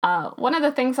one of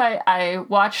the things I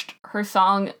watched her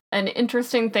song, an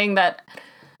interesting thing that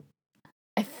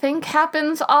I think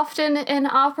happens often in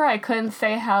opera, I couldn't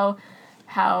say how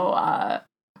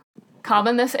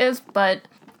common this is, but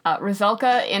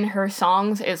Rusalka in her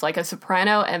songs is like a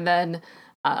soprano, and then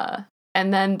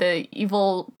the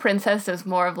evil princess is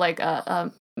more of like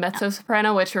a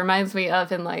mezzo-soprano, which reminds me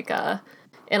of in a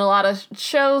lot of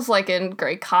shows, like in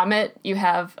Grey Comet, you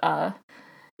have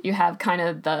kind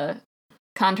of the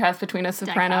contrast between a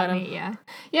soprano dichotomy, and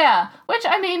yeah, which,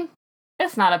 I mean,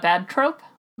 it's not a bad trope,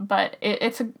 but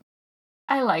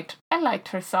I liked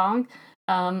her song.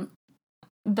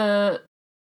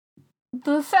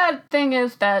 The sad thing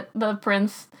is that the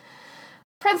prince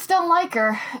don't like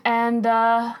her, and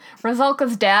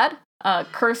Rusalka's dad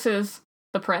curses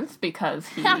the prince because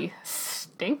he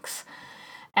stinks,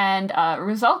 and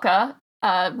Rusalka,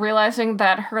 realizing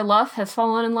that her love has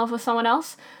fallen in love with someone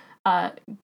else,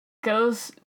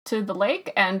 goes to the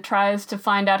lake and tries to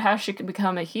find out how she can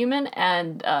become a human,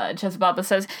 and Jezubaba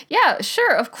says, yeah,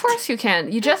 sure, of course you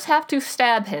can, you just have to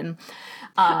stab him.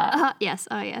 Yes.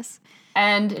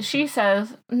 And she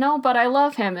says, no, but I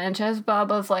love him. And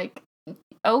Jezubaba's like,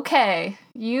 okay,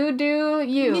 you do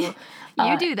you.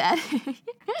 You do that.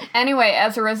 Anyway,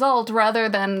 as a result, rather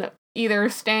than either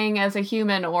staying as a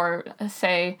human or,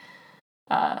 say,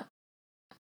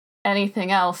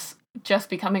 anything else, just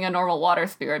becoming a normal water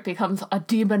spirit becomes a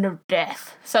demon of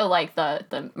death. So, like,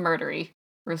 the murdery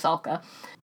Rusalka.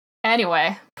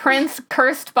 Anyway, Prince,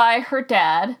 cursed by her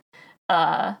dad,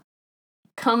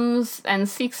 comes and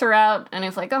seeks her out, and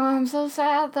he's like, oh, I'm so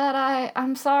sad that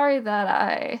I'm sorry that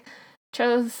I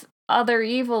chose other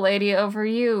evil lady over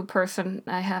you, person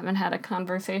I haven't had a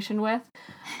conversation with.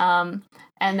 And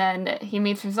then he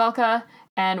meets Rusalka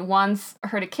and wants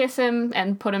her to kiss him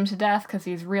and put him to death because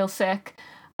he's real sick.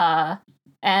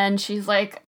 And she's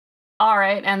like, all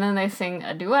right, and then they sing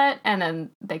a duet, and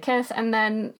then they kiss, and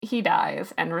then he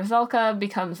dies, and Rusalka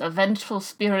becomes a vengeful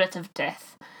spirit of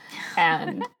death.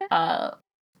 And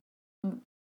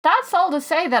that's all to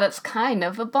say that it's kind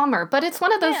of a bummer, but it's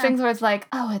one of those things where it's like,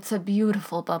 oh, it's a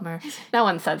beautiful bummer. No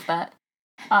one says that.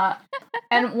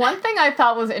 And one thing I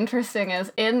thought was interesting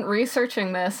is, in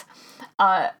researching this,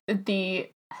 a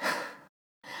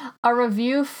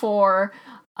review for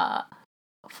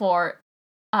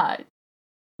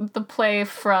the play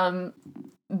from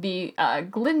the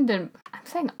Glyndebourne. I'm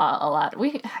saying a lot.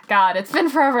 God, it's been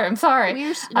forever. I'm sorry.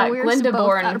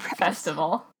 Glyndebourne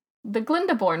Festival. The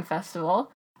Glyndebourne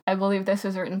Festival. I believe this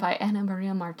was written by Ana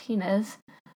Maria Martinez.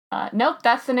 Nope,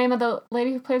 that's the name of the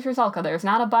lady who plays Rusalka. There's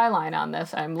not a byline on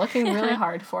this. I'm looking really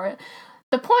hard for it.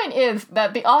 The point is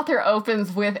that the author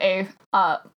opens with a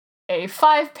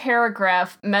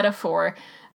 5-paragraph metaphor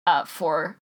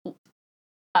for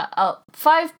a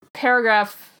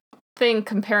 5-paragraph thing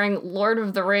comparing Lord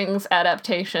of the Rings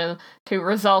adaptation to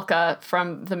Rusalka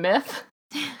from the myth,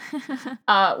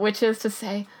 which is to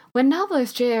say, when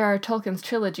novelist J.R.R. Tolkien's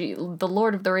trilogy, The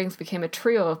Lord of the Rings, became a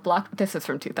trio of this is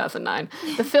from 2009,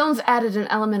 the films added an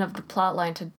element of the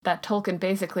plotline that Tolkien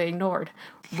basically ignored: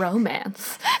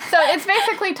 romance. So it's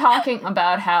basically talking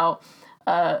about how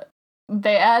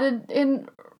they added in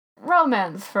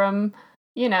romance from,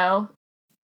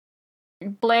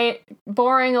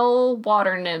 boring old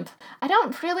water nymph. I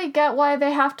don't really get why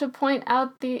they have to point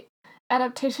out the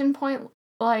adaptation point.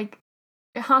 Like,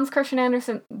 Hans Christian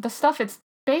Andersen, the stuff it's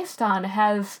based on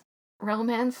has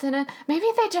romance in it. Maybe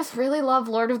they just really love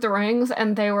Lord of the Rings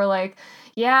and they were like,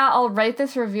 yeah, I'll write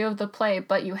this review of the play,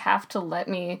 but you have to let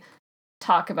me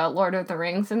talk about Lord of the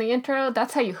Rings in the intro.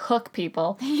 That's how you hook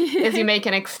people, is you make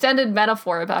an extended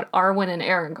metaphor about Arwen and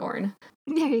Aragorn.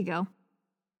 There you go.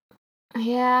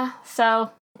 Yeah,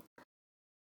 so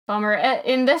bummer.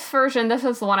 In this version, this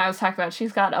is the one I was talking about.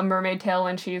 She's got a mermaid tail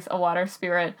when she's a water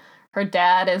spirit. Her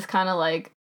dad is kind of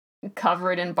like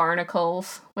covered in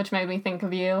barnacles, which made me think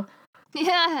of you.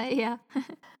 Yeah.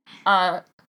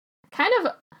 Kind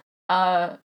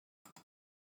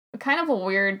of a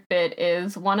weird bit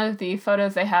is one of the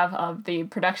photos they have of the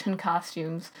production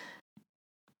costumes.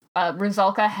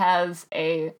 Rusalka has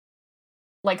a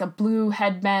blue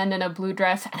headband and a blue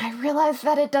dress, and I realized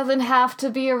that it doesn't have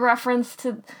to be a reference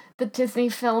to the Disney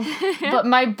film, but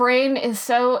my brain is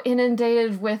so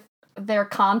inundated with their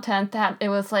content that it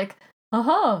was like,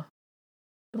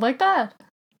 like that.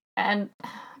 And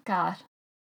God,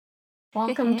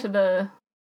 welcome to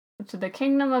the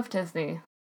kingdom of Disney.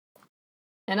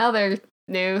 In other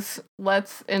news,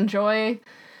 let's enjoy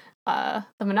the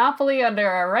monopoly under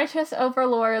our righteous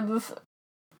overlords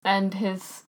and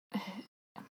his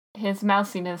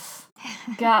mousiness.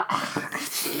 God.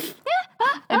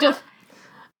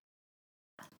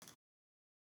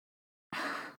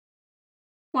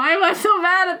 Why am I so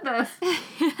mad at this?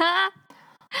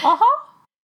 Oh.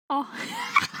 I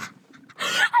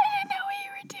didn't know what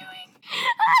you were doing.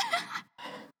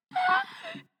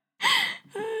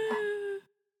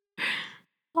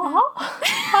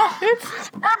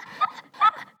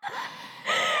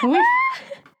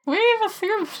 We've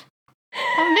assumed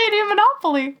a media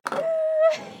monopoly.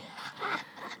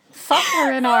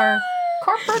 Suffer in our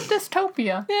corporate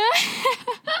dystopia.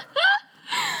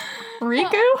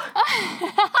 Riku?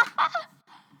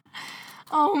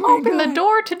 Oh my Open God. the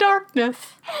door to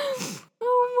darkness.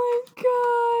 Oh my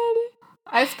God.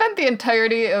 I spent the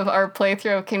entirety of our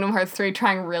playthrough of Kingdom Hearts 3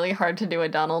 trying really hard to do a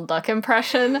Donald Duck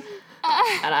impression, and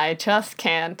I just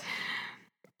can't.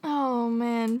 Oh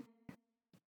man.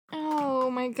 Oh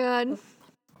my God.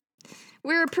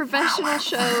 We're a professional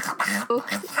show.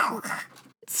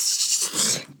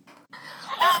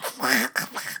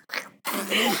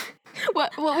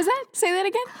 What was that? Say that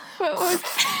again? What was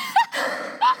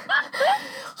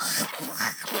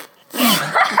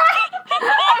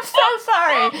I'm so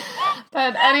sorry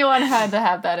that anyone had to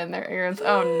have that in their ears.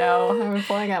 Oh no, I was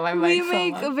blowing out my mic. We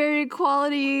make a very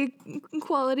quality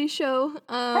show.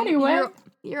 Anyway,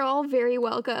 you're all very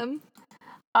welcome.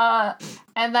 And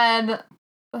then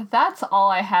that's all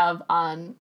I have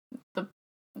on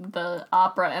the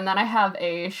opera, and then I have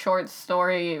a short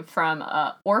story from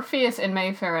Orpheus in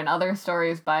Mayfair and Other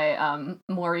Stories by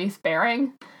Maurice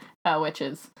Baring, which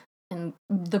is in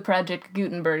the Project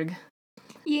Gutenberg.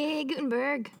 Yay,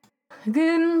 Gutenberg.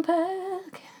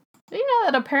 Gutenberg. Do you know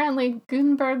that apparently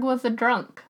Gutenberg was a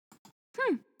drunk?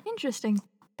 Interesting.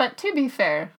 But to be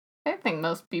fair, I think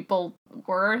most people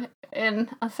were in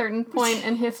a certain point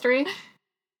in history.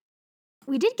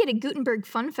 We did get a Gutenberg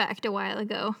fun fact a while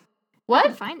ago.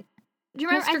 What? Do you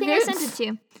remember? Mr. I think I sent Goots? it to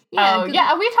you. Oh, Goot-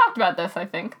 yeah, we talked about this, I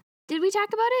think. Did we talk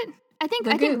about it? I think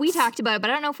we Goots. talked about it, but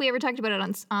I don't know if we ever talked about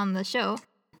it on the show.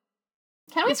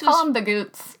 Can we This call was- them the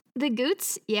Goots? The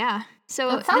Goots? Yeah.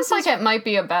 So It sounds this like is it might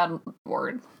be a bad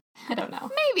word. I don't know.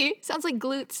 maybe sounds like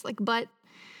glutes, like butt.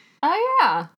 Oh,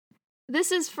 yeah.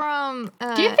 This is from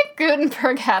Do you think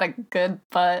Gutenberg had a good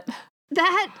butt?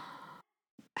 that.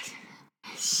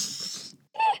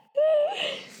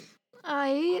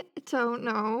 I don't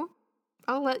know.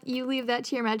 I'll let you leave that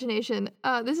to your imagination.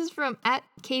 This is from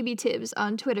 @KBTibbs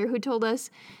on Twitter, who told us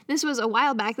this was a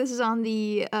while back. This is on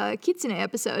the Kitsune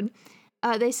episode.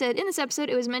 They said, in this episode,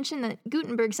 it was mentioned that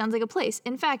Gutenberg sounds like a place.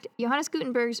 In fact, Johannes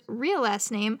Gutenberg's real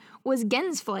last name was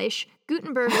Gensfleisch.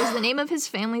 Gutenberg was the name of his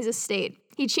family's estate.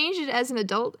 He changed it as an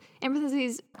adult, in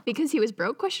parentheses, because he was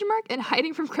broke, ? And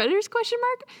hiding from creditors, ?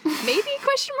 Maybe, ?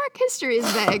 History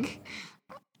is vague.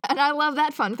 And I love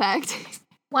that fun fact.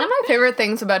 One of my favorite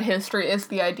things about history is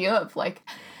the idea of, like,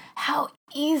 how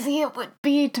easy it would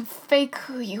be to fake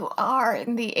who you are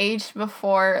in the age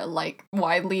before, like,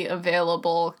 widely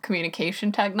available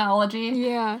communication technology.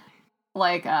 Yeah.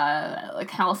 Like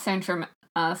how Saint-Germain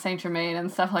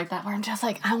and stuff like that, where I'm just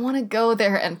like, I want to go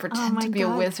there and pretend my to be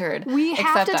God. a wizard. We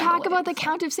have except to I'm talk a about the lady.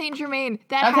 Count of Saint-Germain.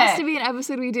 That has Okay. to be an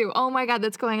episode we do. Oh my God,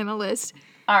 that's going on the list.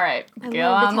 All right, I go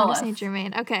love on the the Count of list.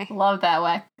 Saint-Germain. Okay. Love that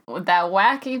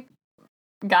wacky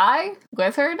guy,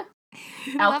 wizard.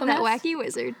 Love that Alchemist? wacky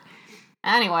wizard.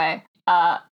 Anyway,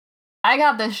 I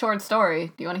got this short story.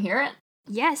 Do you want to hear it?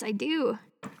 Yes, I do.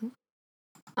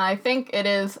 I think it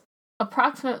is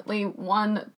approximately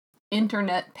one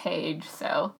internet page,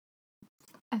 so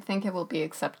I think it will be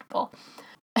acceptable.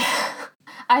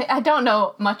 I don't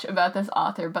know much about this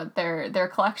author, but their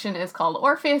collection is called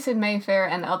Orpheus in Mayfair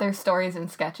and Other Stories and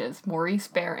Sketches, Maurice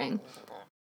Baring.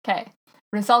 Okay.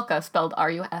 Rusalka, spelled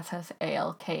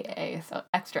Russalka, so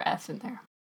extra S in there.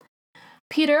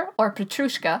 Peter, or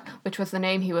Petrushka, which was the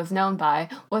name he was known by,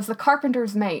 was the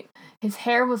carpenter's mate. His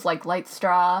hair was like light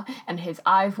straw, and his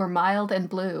eyes were mild and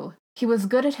blue. He was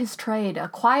good at his trade, a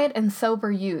quiet and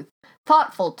sober youth.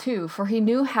 Thoughtful, too, for he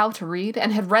knew how to read,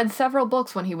 and had read several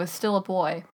books when he was still a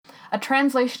boy. A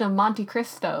translation of Monte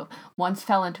Cristo once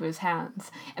fell into his hands,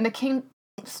 and the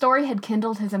story had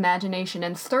kindled his imagination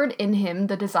and stirred in him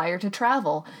the desire to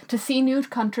travel, to see new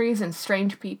countries and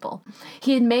strange people.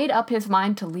 He had made up his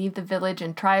mind to leave the village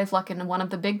and try his luck in one of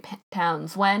the big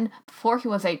towns when, before he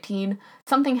was 18,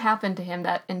 something happened to him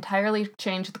that entirely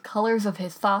changed the colors of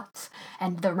his thoughts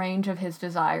and the range of his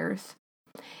desires.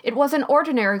 It was an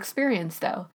ordinary experience,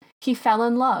 though. He fell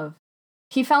in love.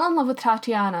 He fell in love with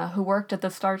Tatiana, who worked at the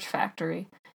starch factory.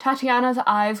 Tatiana's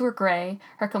eyes were gray,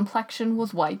 her complexion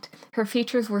was white, her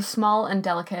features were small and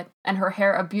delicate, and her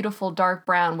hair a beautiful dark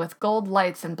brown with gold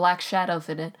lights and black shadows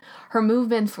in it. Her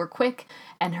movements were quick,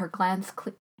 and her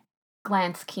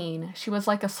glance keen. She was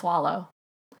like a swallow.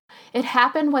 It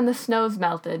happened when the snows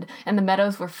melted and the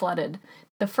meadows were flooded,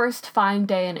 the first fine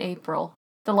day in April.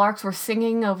 The larks were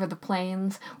singing over the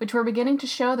plains, which were beginning to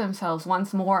show themselves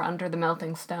once more under the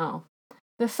melting snow.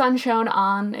 The sun shone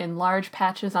on in large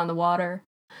patches on the water,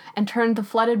 and turned the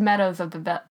flooded meadows of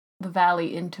the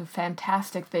valley into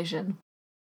fantastic vision.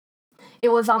 It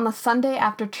was on the Sunday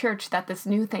after church that this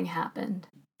new thing happened.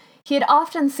 He had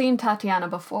often seen Tatiana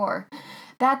before.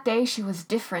 That day she was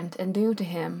different and new to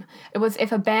him. It was as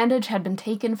if a bandage had been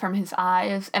taken from his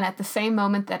eyes, and at the same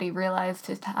moment that he realized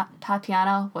his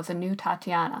Tatiana was a new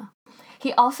Tatiana.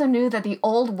 He also knew that the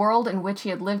old world in which he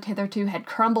had lived hitherto had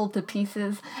crumbled to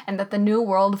pieces, and that the new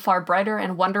world, far brighter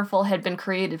and wonderful, had been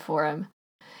created for him.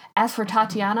 As for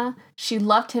Tatiana, she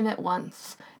loved him at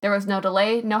once. There was no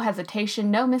delay, no hesitation,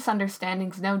 no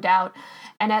misunderstandings, no doubt,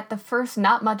 and at the first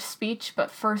not much speech, but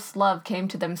first love came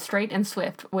to them straight and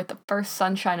swift with the first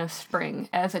sunshine of spring,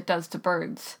 as it does to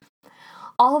birds.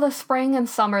 All the spring and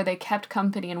summer they kept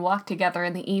company and walked together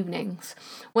in the evenings.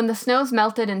 When the snows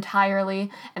melted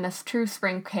entirely and the true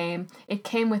spring came, it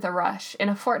came with a rush. In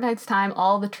a fortnight's time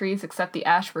all the trees except the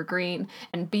ash were green,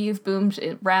 and bees boomed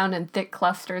round in thick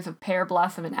clusters of pear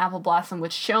blossom and apple blossom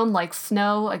which shone like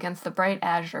snow against the bright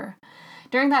azure.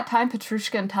 During that time,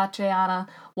 Petrushka and Tatiana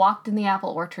walked in the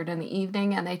apple orchard in the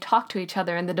evening, and they talked to each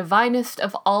other in the divinest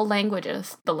of all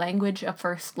languages, the language of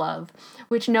first love,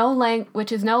 which is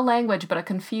no language but a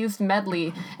confused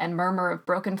medley and murmur of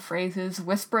broken phrases,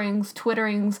 whisperings,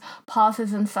 twitterings,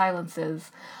 pauses, and silences.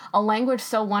 A language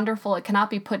so wonderful it cannot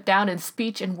be put down in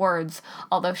speech and words,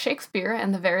 although Shakespeare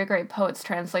and the very great poets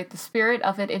translate the spirit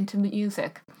of it into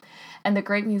music, and the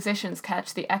great musicians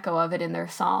catch the echo of it in their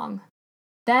song.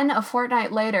 Then, a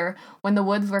fortnight later, when the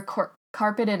woods were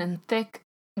carpeted in thick,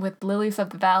 with lilies of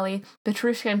the valley,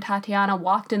 Petrushka and Tatiana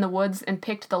walked in the woods and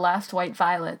picked the last white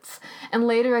violets, and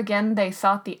later again they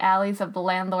sought the alleys of the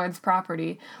landlord's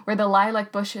property, where the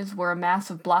lilac bushes were a mass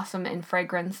of blossom and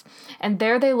fragrance, and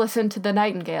there they listened to the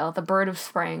nightingale, the bird of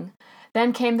spring.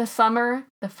 Then came the summer,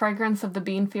 the fragrance of the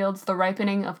bean fields, the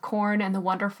ripening of corn, and the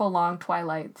wonderful long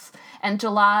twilights, and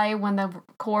July, when the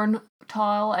corn,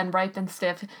 tall and ripe and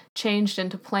stiff, changed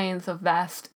into plains of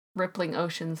vast, rippling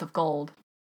oceans of gold.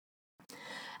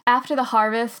 After the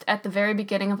harvest, at the very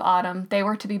beginning of autumn, they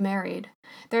were to be married.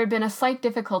 There had been a slight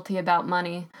difficulty about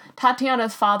money.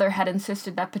 Tatiana's father had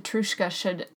insisted that Petrushka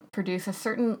should produce a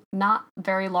certain not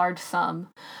very large sum,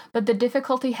 but the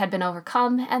difficulty had been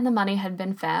overcome and the money had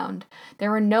been found. There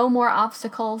were no more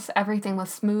obstacles, everything was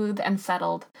smooth and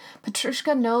settled.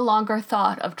 Petrushka no longer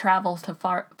thought of travels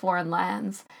to foreign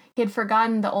lands. He had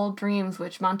forgotten the old dreams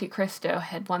which Monte Cristo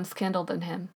had once kindled in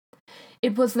him.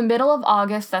 It was the middle of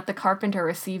August that the carpenter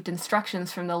received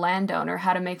instructions from the landowner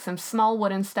how to make some small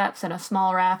wooden steps and a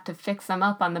small raft to fix them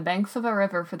up on the banks of a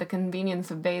river for the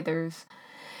convenience of bathers.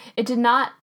 It did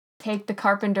not take the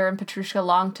carpenter and Petrushka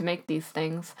long to make these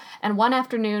things, and one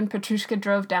afternoon Petrushka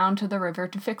drove down to the river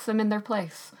to fix them in their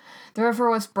place. The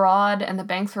river was broad, and the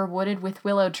banks were wooded with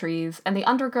willow trees, and the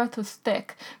undergrowth was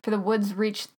thick, for the woods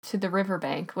reached to the river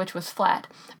bank, which was flat,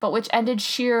 but which ended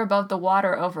sheer above the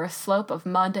water over a slope of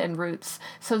mud and roots,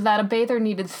 so that a bather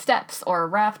needed steps, or a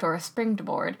raft, or a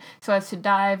springboard, so as to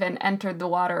dive and enter the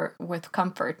water with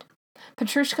comfort.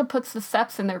 Petrushka puts the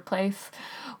steps in their place,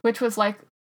 which was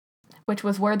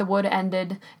where the wood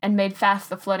ended, and made fast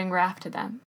the floating raft to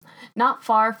them. Not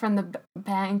far from the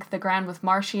bank the ground was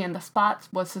marshy, and the spot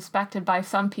was suspected by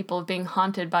some people of being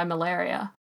haunted by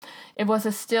malaria. It was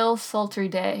a still, sultry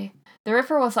day. The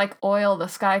river was like oil, the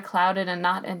sky clouded and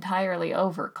not entirely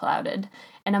over-clouded,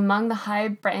 and among the high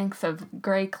banks of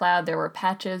gray cloud there were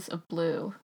patches of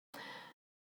blue.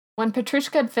 When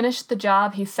Petrushka had finished the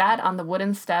job, he sat on the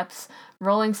wooden steps,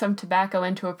 rolling some tobacco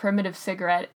into a primitive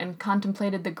cigarette, and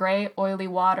contemplated the gray, oily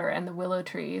water and the willow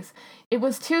trees. It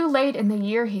was too late in the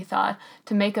year, he thought,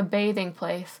 to make a bathing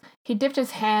place. He dipped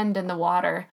his hand in the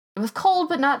water. It was cold,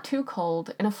 but not too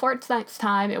cold. In a fortnight's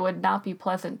time, it would not be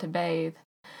pleasant to bathe.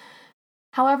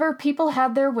 However, people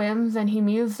had their whims, and he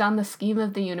mused on the scheme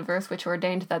of the universe, which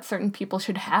ordained that certain people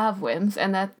should have whims,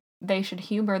 and that they should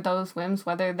humor those whims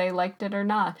whether they liked it or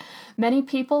not. Many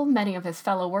people, many of his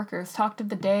fellow workers, talked of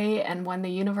the day and when the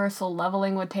universal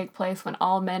leveling would take place, when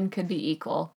all men could be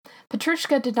equal.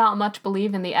 Petrushka did not much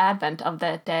believe in the advent of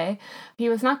that day. He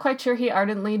was not quite sure he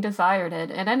ardently desired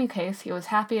it. In any case, he was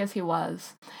happy as he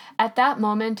was. At that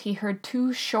moment he heard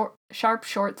two sharp,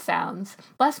 short sounds,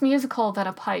 less musical than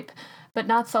a pipe, but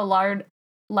not so loud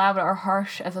or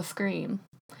harsh as a scream.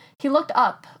 He looked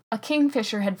up. A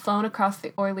kingfisher had flown across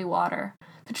the oily water.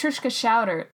 Petrushka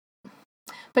shouted,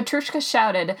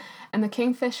 and the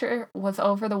kingfisher was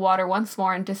over the water once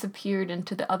more and disappeared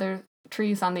into the other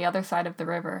trees on the other side of the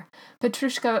river.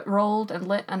 Petrushka rolled and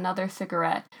lit another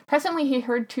cigarette. Presently he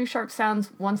heard two sharp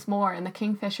sounds once more, and the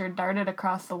kingfisher darted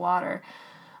across the water,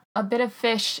 a bit of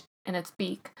fish in its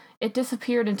beak. It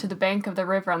disappeared into the bank of the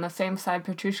river on the same side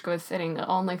Petrushka was sitting,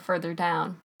 only further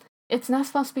down. "Its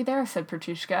nest must be there," said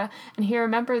Petrushka, and he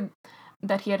remembered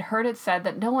that he had heard it said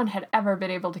that no one had ever been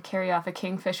able to carry off a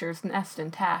kingfisher's nest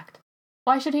intact.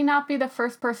 Why should he not be the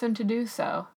first person to do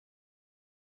so?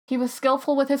 He was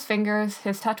skillful with his fingers,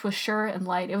 his touch was sure and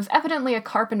light. It was evidently a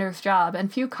carpenter's job,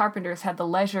 and few carpenters had the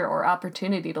leisure or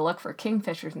opportunity to look for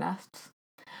kingfishers' nests.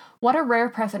 What a rare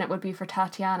present it would be for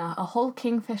Tatiana, a whole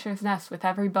kingfisher's nest with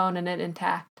every bone in it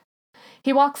intact.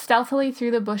 He walked stealthily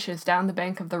through the bushes down the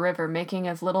bank of the river, making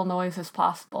as little noise as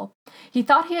possible. He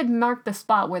thought he had marked the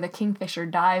spot where the kingfisher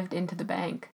dived into the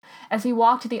bank. As he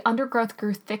walked, the undergrowth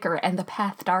grew thicker and the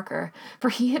path darker, for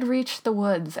he had reached the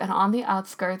woods, and on the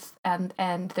outskirts and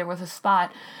end there was a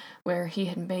spot where he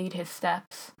had made his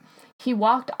steps. He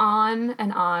walked on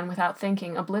and on without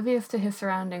thinking, oblivious to his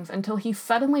surroundings, until he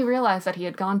suddenly realized that he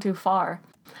had gone too far.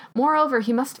 Moreover,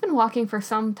 he must have been walking for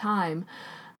some time,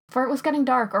 for it was getting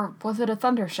dark, or was it a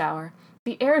thunder shower?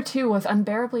 The air, too, was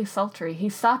unbearably sultry. He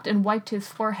stopped and wiped his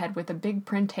forehead with a big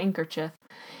print handkerchief.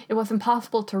 It was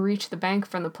impossible to reach the bank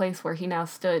from the place where he now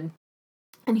stood,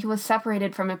 and he was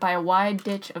separated from it by a wide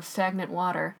ditch of stagnant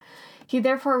water. He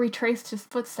therefore retraced his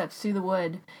footsteps through the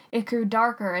wood. It grew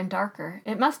darker and darker.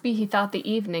 It must be, he thought, the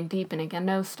evening deepening, and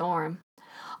no storm.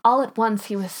 All at once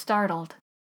he was startled.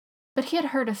 But he had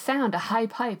heard a sound, a high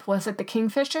pipe. Was it the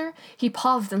kingfisher? He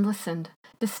paused and listened.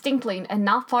 Distinctly, and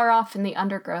not far off in the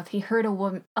undergrowth, he heard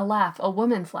a laugh, a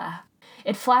woman's laugh.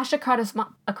 It flashed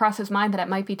across his mind that it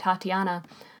might be Tatiana,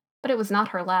 but it was not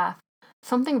her laugh.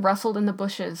 Something rustled in the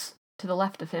bushes. to the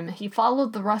left of him. He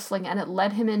followed the rustling, and it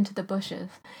led him into the bushes.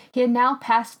 He had now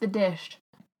passed the dish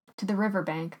to the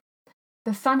riverbank.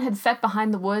 The sun had set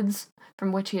behind the woods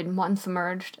from which he had once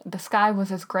emerged. The sky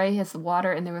was as gray as the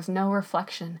water, and there was no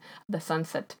reflection of the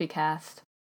sunset to be cast.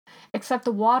 Except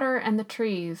the water and the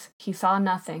trees, he saw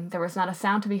nothing. There was not a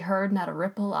sound to be heard, not a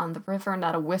ripple on the river,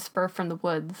 not a whisper from the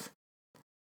woods.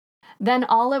 Then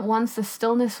all at once the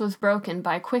stillness was broken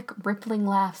by quick, rippling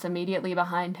laughs immediately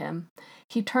behind him.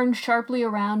 He turned sharply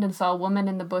around and saw a woman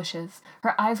in the bushes.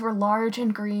 Her eyes were large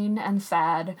and green and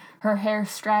sad, her hair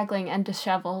straggling and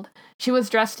disheveled. She was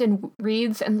dressed in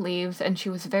reeds and leaves, and she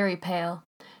was very pale.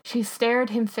 She stared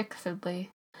him fixedly.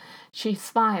 She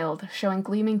smiled, showing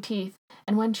gleaming teeth,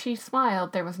 and when she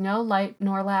smiled there was no light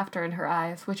nor laughter in her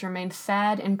eyes, which remained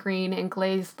sad and green and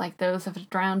glazed like those of a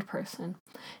drowned person.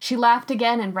 She laughed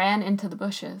again and ran into the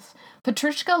bushes.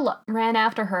 Petrushka ran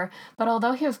after her, but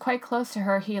although he was quite close to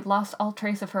her, he had lost all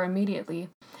trace of her immediately.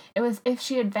 It was as if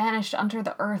she had vanished under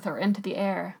the earth or into the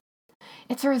air.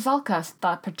 "It's Rusalka,"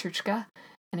 thought Petrushka,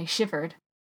 and he shivered.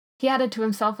 He added to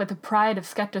himself with the pride of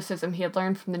skepticism he had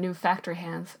learned from the new factory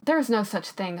hands. There is no such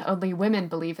thing, only women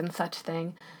believe in such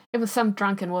thing. It was some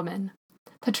drunken woman.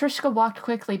 Petrushka walked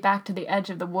quickly back to the edge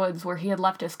of the woods where he had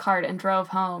left his cart and drove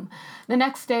home. The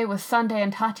next day was Sunday,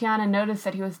 and Tatiana noticed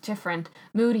that he was different,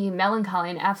 moody,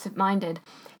 melancholy, and absent-minded.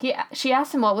 She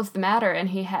asked him what was the matter, and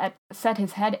he had said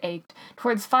his head ached.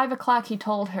 Towards 5 o'clock he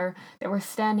told her, they were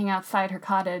standing outside her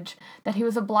cottage, that he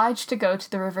was obliged to go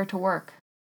to the river to work.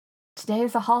 "Today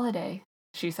is a holiday,"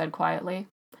 she said quietly.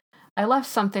 "I left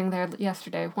something there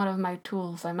yesterday, one of my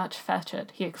tools. I must fetch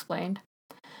it," he explained.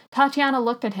 Tatiana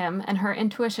looked at him, and her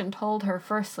intuition told her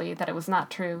firstly that it was not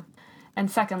true,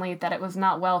 and secondly that it was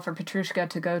not well for Petrushka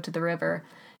to go to the river.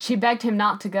 She begged him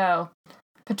not to go.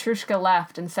 Petrushka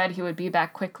left and said he would be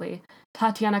back quickly.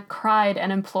 Tatiana cried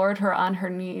and implored her on her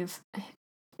knees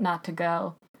not to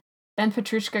go. Then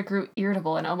Petrushka grew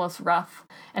irritable and almost rough,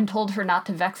 and told her not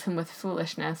to vex him with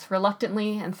foolishness.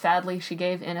 Reluctantly and sadly she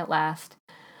gave in at last.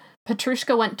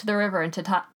 Petrushka went to the river, and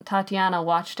Tatiana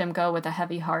watched him go with a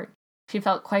heavy heart. She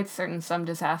felt quite certain some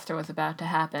disaster was about to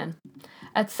happen.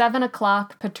 At 7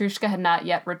 o'clock, Petrushka had not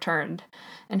yet returned,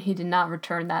 and he did not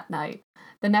return that night.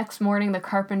 The next morning the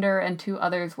carpenter and 2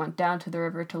 others went down to the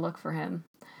river to look for him.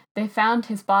 They found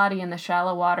his body in the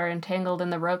shallow water, entangled in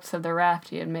the ropes of the raft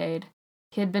he had made.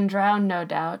 He had been drowned, no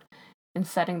doubt, in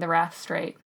setting the raft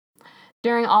straight.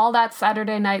 During all that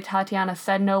Saturday night, Tatiana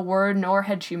said no word, nor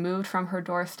had she moved from her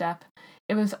doorstep.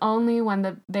 It was only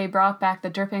when they brought back the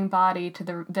dripping body to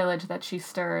the village that she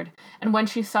stirred, and when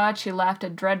she saw it she laughed a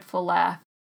dreadful laugh,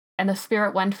 and the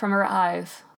spirit went from her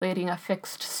eyes, leaving a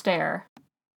fixed stare.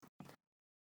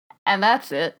 And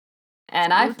that's it.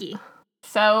 And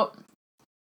So,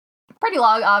 pretty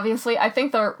long, obviously. I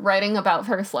think the writing about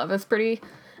first love is pretty...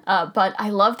 but I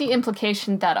love the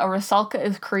implication that a Rusalka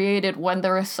is created when the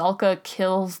Rusalka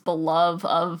kills the love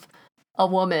of a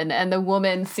woman, and the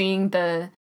woman, seeing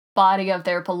the body of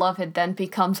their beloved, then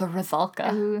becomes a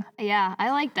Rusalka. Ooh, yeah,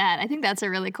 I like that. I think that's a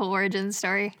really cool origin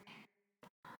story.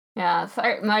 Yeah,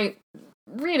 sorry, my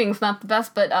reading's not the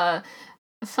best, but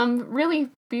some really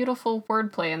beautiful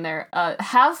wordplay in there.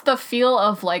 Has the feel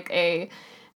of like a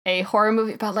horror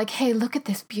movie about like, hey, look at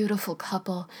this beautiful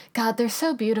couple. God, they're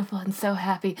so beautiful and so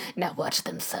happy. Now watch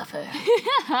them suffer.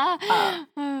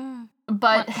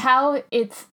 But how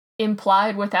it's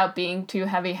implied without being too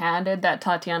heavy-handed that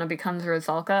Tatiana becomes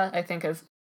Rusalka, I think is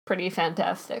pretty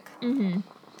fantastic. Mm-hmm.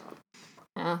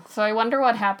 Yeah, so I wonder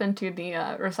what happened to the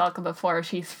Rusalka before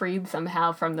she's freed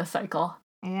somehow from the cycle.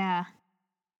 Yeah.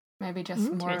 Maybe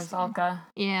just more Rusalka.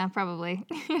 Yeah, probably.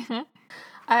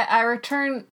 I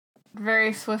return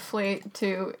very swiftly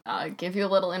to give you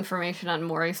a little information on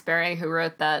Maurice Barry, who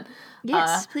wrote that.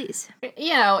 Yes, please.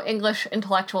 You know, English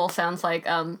intellectual sounds like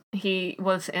he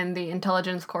was in the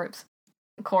Intelligence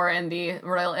Corps in the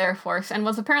Royal Air Force, and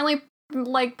was apparently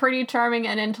like pretty charming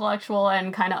and intellectual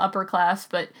and kind of upper class,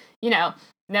 but you know,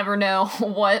 never know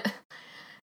what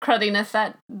cruddiness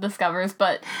that discovers,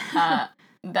 but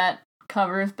that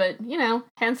covers. But you know,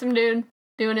 handsome dude.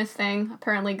 Doing his thing,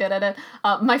 apparently good at it.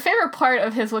 My favorite part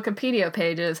of his Wikipedia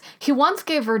page is, he once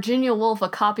gave Virginia Woolf a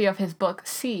copy of his book,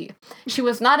 C. She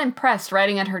was not impressed,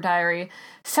 writing in her diary,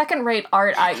 second-rate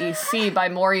art, i.e. C, by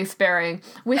Maurice Barry.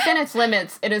 Within its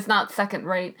limits, it is not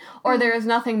second-rate, or there is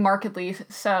nothing markedly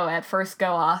so at first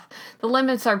go-off. The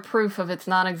limits are proof of its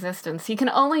non-existence. He can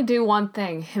only do one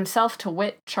thing, himself to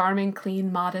wit, charming,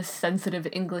 clean, modest, sensitive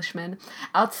Englishman.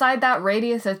 Outside that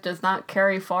radius, it does not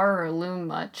carry far or loom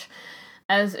much.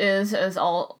 As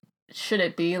all should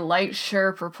it be light,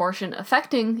 sure, proportion,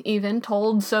 affecting, even,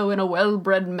 told so in a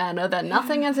well-bred manner that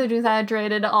nothing is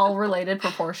exaggerated, all related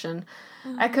proportion.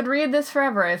 I could read this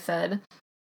forever, I said.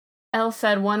 Elle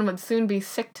said one would soon be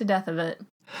sick to death of it.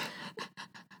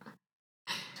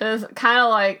 Just kind of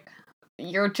like,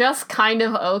 you're just kind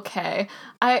of okay.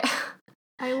 That's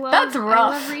rough. I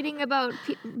love reading about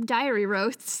diary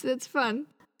roasts. That's fun.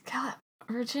 God,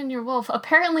 Virginia Woolf.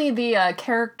 Apparently the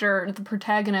character, the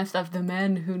protagonist of The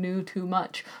Men Who Knew Too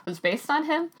Much was based on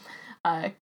him.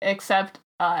 Except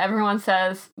everyone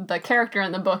says the character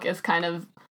in the book is kind of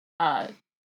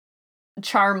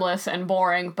charmless and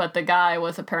boring, but the guy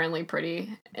was apparently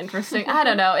pretty interesting. I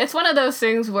don't know. It's one of those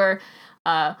things where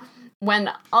when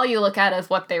all you look at is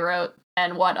what they wrote,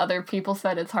 and what other people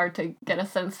said, it's hard to get a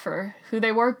sense for who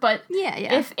they were. But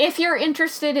yeah. If you're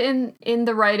interested in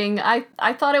the writing,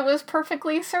 I thought it was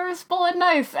perfectly serviceable and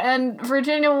nice, and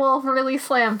Virginia Woolf really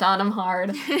slammed on him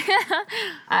hard.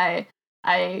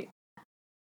 I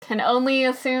can only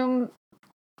assume,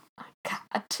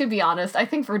 to be honest, I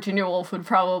think Virginia Woolf would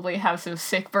probably have some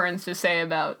sick burns to say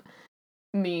about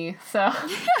me, so...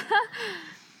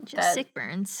 Just sick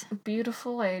burns.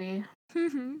 Beautiful lady.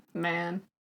 Man.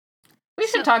 We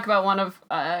should talk about one of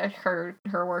her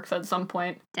works at some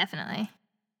point. Definitely.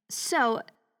 So,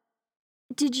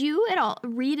 did you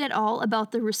read at all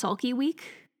about the Rusalki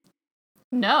Week?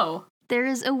 No. There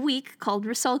is a week called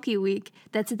Rusalki Week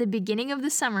that's at the beginning of the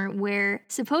summer where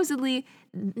supposedly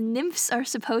nymphs are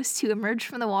supposed to emerge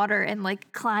from the water and like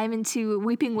climb into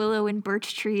weeping willow and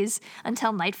birch trees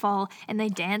until nightfall, and they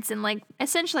dance and like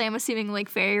essentially I'm assuming like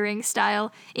fairy ring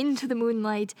style into the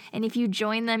moonlight, and if you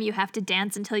join them you have to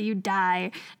dance until you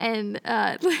die, and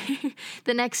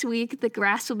the next week the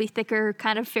grass will be thicker,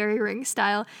 kind of fairy ring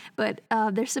style, but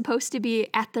they're supposed to be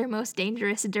at their most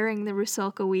dangerous during the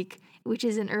Rusalka Week, which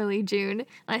is in early June.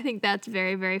 I think that's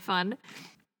very, very fun.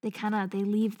 They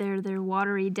leave their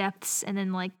watery depths and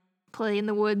then like play in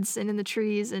the woods and in the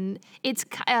trees, and it's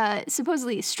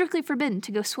supposedly strictly forbidden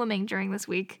to go swimming during this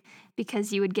week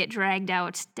because you would get dragged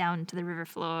out down to the river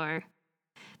floor.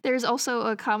 There's also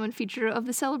a common feature of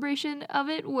the celebration of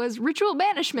it was ritual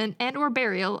banishment and or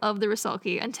burial of the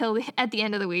Rusalki until at the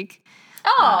end of the week.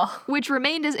 Which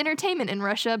remained as entertainment in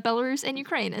Russia, Belarus, and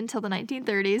Ukraine until the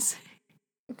 1930s.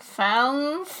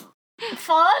 Sounds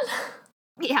fun.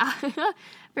 Yeah,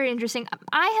 very interesting.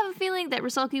 I have a feeling that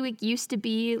Rusalki Week used to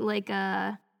be like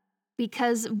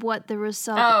because what the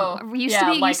Rusalki used to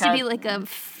be like a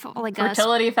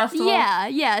fertility festival.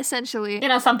 Yeah, essentially. You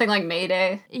know, something like May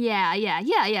Day. Yeah,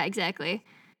 exactly.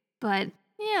 But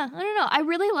yeah, I don't know. I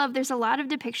really love. There's a lot of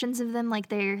depictions of them, like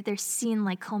they're seen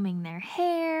like combing their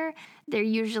hair.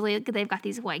 They've got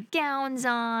these white gowns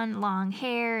on, long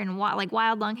hair, and like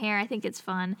wild long hair. I think it's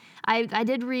fun. I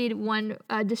did read one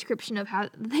description of how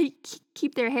they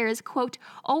keep their hair as, quote,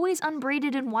 always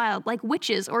unbraided and wild, like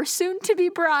witches or soon-to-be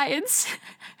brides.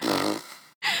 I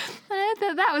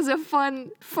thought that was a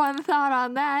fun thought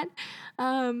on that.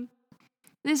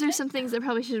 These are some things that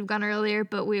probably should have gone earlier,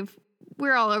 but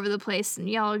we're all over the place, and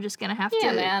y'all are just gonna have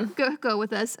to go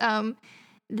with us.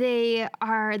 They're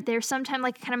sometimes,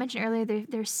 like I kind of mentioned earlier,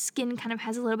 their skin kind of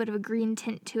has a little bit of a green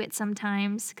tint to it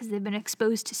sometimes because they've been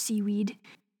exposed to seaweed.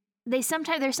 There's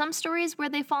some stories where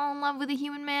they fall in love with a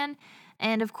human man,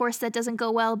 and of course that doesn't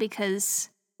go well because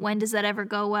when does that ever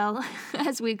go well?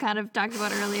 As we kind of talked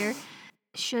about earlier.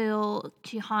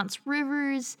 She haunts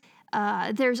rivers.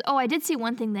 I did see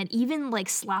one thing that even like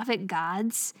Slavic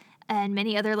gods and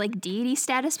many other like deity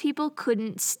status people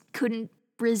couldn't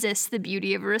resist the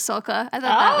beauty of Rusalka. I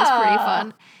thought that was pretty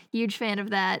fun. Huge fan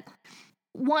of that.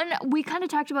 We kind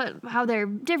of talked about how they're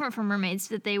different from mermaids,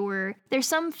 that there's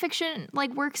some fiction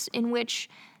like works in which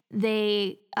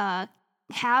they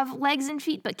have legs and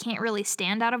feet but can't really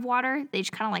stand out of water. They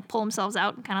just kind of like pull themselves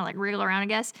out and kind of like wriggle around, I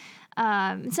guess.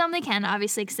 Some they can,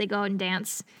 obviously, because they go and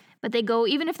dance. But they go,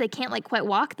 even if they can't like quite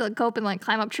walk, they'll go up and like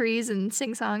climb up trees and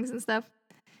sing songs and stuff.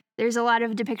 There's a lot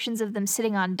of depictions of them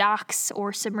sitting on docks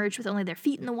or submerged with only their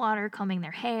feet in the water, combing their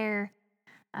hair,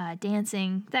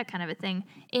 dancing, that kind of a thing.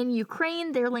 In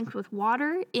Ukraine, they're linked with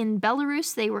water. In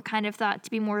Belarus, they were kind of thought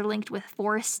to be more linked with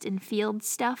forest and field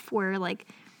stuff, where like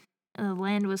the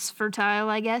land was fertile,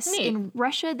 I guess. Neat. In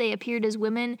Russia, they appeared as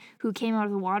women who came out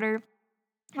of the water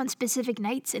on specific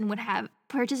nights and would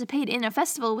participate in a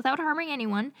festival without harming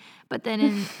anyone. But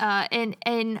then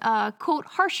in quote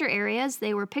harsher areas,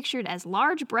 they were pictured as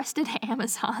large-breasted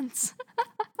Amazons.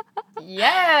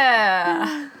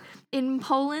 Yeah. In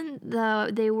Poland,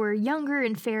 they were younger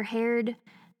and fair-haired.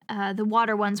 The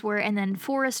water ones were, and then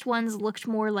forest ones looked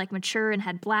more like mature and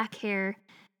had black hair.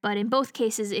 But in both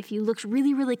cases, if you looked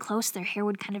really, really close, their hair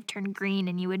would kind of turn green,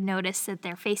 and you would notice that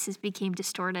their faces became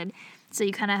distorted. So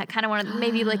you kind of want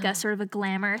maybe like a sort of a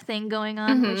glamour thing going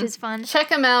on, which is fun. Check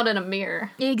them out in a mirror.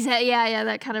 Exactly. Yeah,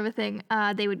 that kind of a thing.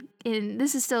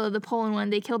 This is still the Poland one.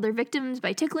 They killed their victims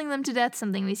by tickling them to death,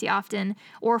 something we see often,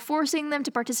 or forcing them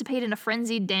to participate in a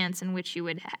frenzied dance in which you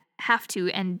would have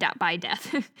to end by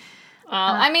death.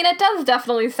 I mean, it does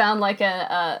definitely sound like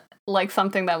like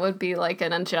something that would be like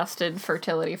an adjusted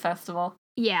fertility festival.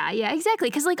 Yeah, exactly.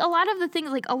 Because, like, a lot of the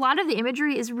things, like, a lot of the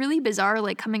imagery is really bizarre,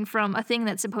 like, coming from a thing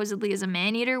that supposedly is a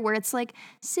man-eater, where it's, like,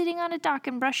 sitting on a dock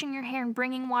and brushing your hair and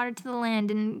bringing water to the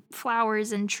land and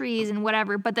flowers and trees and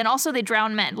whatever, but then also they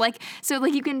drown men. Like, so,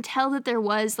 like, you can tell that there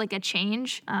was, like, a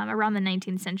change around the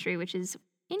 19th century, which is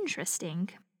interesting.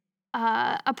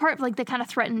 Apart from, like, they kind of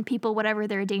threaten people, whatever,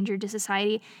 they're a danger to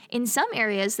society. In some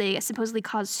areas, they supposedly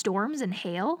cause storms and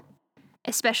hail,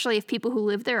 especially if people who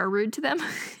live there are rude to them.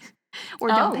 Or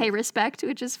don't pay respect,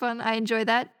 which is fun. I enjoy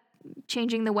that.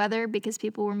 Changing the weather because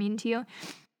people were mean to you.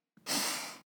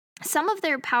 Some of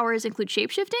their powers include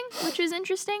shapeshifting, which is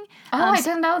interesting. I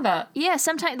didn't know that. Yeah,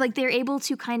 sometimes, like, they're able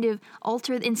to kind of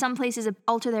in some places,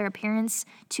 alter their appearance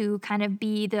to kind of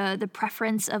be the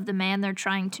preference of the man they're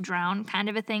trying to drown, kind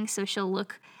of a thing. So she'll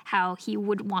look how he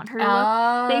would want her to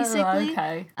look, basically.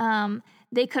 Okay.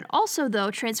 They could also, though,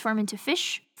 transform into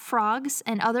fish, frogs,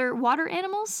 and other water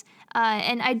animals.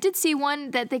 And I did see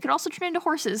one that they could also turn into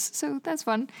horses, so that's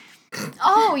fun.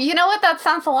 Oh, you know what? That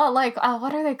sounds a lot like,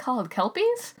 what are they called?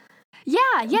 Kelpies?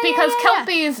 Yeah. Because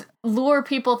Kelpies lure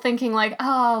people thinking like,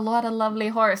 oh, what a lovely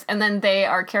horse, and then they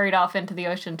are carried off into the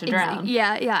ocean to drown.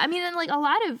 Yeah. I mean, and, like, a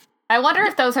lot of... I wonder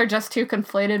if those are just two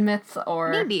conflated myths,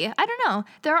 or... Maybe. I don't know.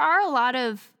 There are a lot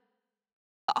of...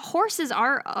 horses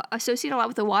are associated a lot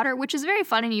with the water, which is very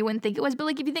fun, and you wouldn't think it was, but,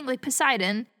 like, if you think, like,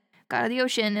 Poseidon, god of the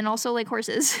ocean, and also, like,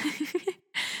 horses.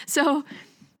 So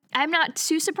I'm not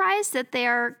too surprised that they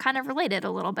are kind of related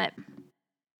a little bit.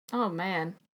 Oh,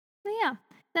 man. But yeah,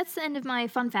 that's the end of my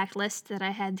fun fact list that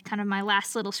I had, kind of my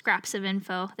last little scraps of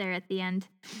info there at the end.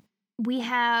 We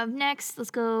have next,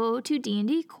 let's go to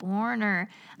D&D Corner.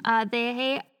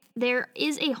 There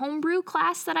is a homebrew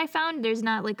class that I found. There's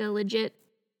not, like, a legit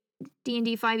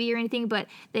D&D 5e or anything, but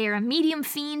they are a medium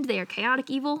fiend. They are chaotic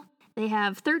evil. They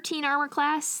have 13 armor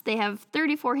class. They have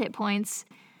 34 hit points.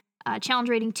 Challenge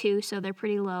rating 2, so they're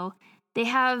pretty low. They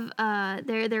have,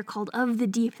 they're called Of the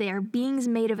Deep. They are beings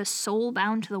made of a soul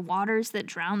bound to the waters that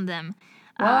drown them.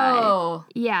 Whoa.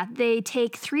 Yeah, they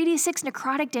take 3d6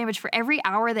 necrotic damage for every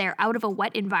hour they are out of a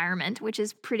wet environment, which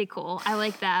is pretty cool. I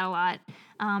like that a lot.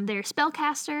 They're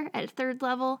spellcaster at 3rd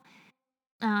level.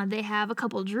 They have a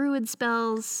couple druid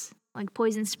spells, like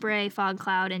Poison Spray, Fog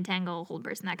Cloud, Entangle, Hold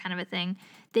Burst, and that kind of a thing.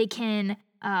 They can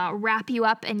wrap you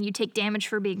up and you take damage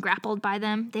for being grappled by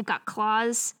them. They've got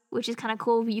claws, which is kind of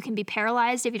cool. You can be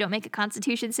paralyzed if you don't make a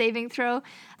constitution saving throw.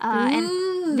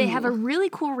 And they have a really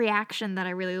cool reaction that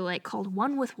I really like called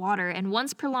One with Water. And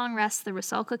once per long rest, the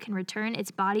Rusalka can return its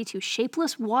body to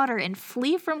shapeless water and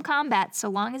flee from combat so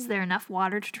long as there's enough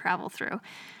water to travel through.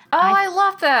 I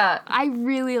love that. I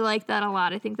really like that a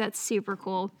lot. I think that's super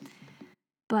cool.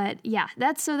 But yeah,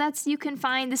 that's you can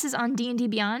find, this is on D&D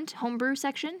Beyond homebrew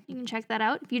section. You can check that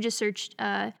out. If you just search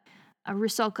a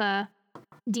Rusalka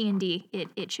D&D,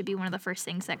 it should be one of the first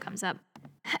things that comes up.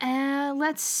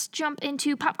 Let's jump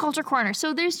into Pop Culture Corner.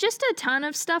 So there's just a ton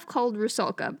of stuff called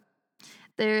Rusalka.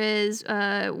 There is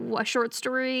a short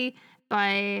story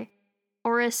by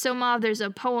Oris Somov. There's a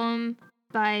poem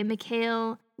by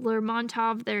Mikhail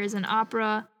Lermontov. There is an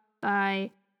opera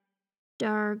by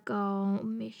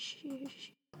Dargomyshsky.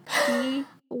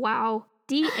 Wow.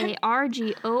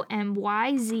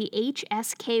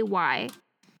 Dargomyzhsky.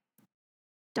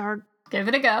 Give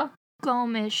it a go.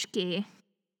 Dargomyshsky.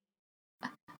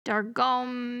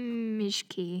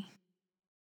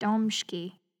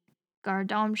 Domshky.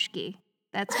 Gardomshky.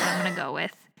 That's what I'm going to go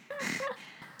with.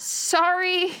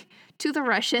 Sorry to the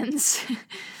Russians.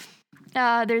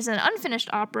 There's an unfinished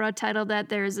opera titled that.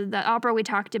 There's the opera we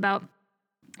talked about.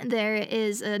 There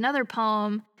is another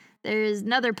poem. There's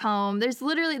another poem. There's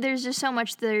just so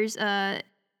much. There's The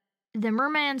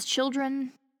Merman's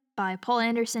Children by Paul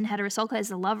Anderson had Rusalka as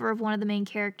the lover of one of the main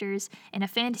characters in a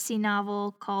fantasy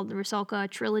novel called the Rusalka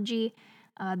Trilogy.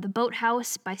 The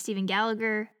Boathouse by Stephen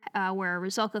Gallagher, where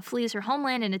Rusalka flees her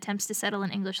homeland and attempts to settle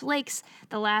in English lakes.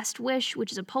 The Last Wish,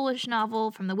 which is a Polish novel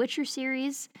from the Witcher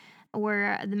series,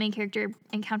 where the main character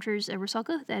encounters a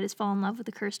Rusalka that has fallen in love with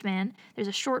a cursed man. There's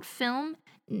a short film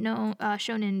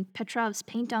shown in Petrov's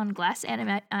paint-on-glass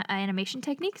animation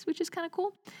techniques, which is kind of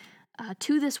cool.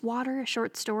 To This Water, a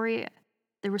short story.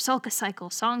 The Rusalka Cycle,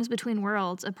 Songs Between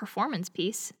Worlds, a performance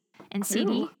piece. and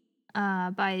CD Ooh.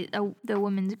 by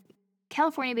the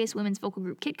California-based women's vocal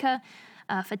group Kitka.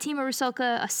 Fatima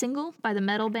Rusalka, a single by the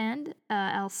metal band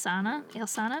Elsana.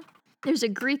 There's a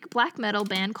Greek black metal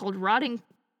band called Rotting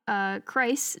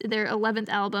Christ. Their 11th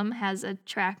album has a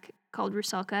track called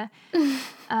Rusalka.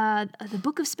 The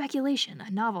Book of Speculation,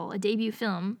 a novel, a debut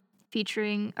film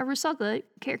featuring Rusalka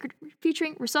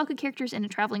characters in a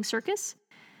traveling circus.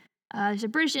 There's a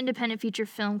British independent feature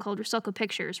film called Rusalka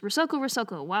Pictures.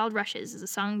 Rusalka, Wild Rushes is a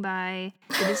song by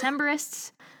the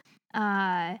Decemberists.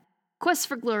 Quest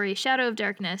for Glory, Shadow of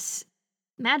Darkness,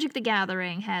 Magic the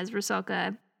Gathering has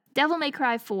Rusalka. Devil May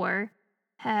Cry 4.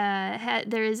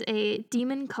 There is a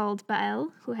demon called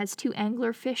Baal who has 2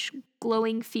 anglerfish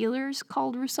glowing feelers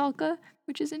called Rusalka,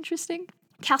 which is interesting.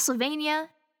 Castlevania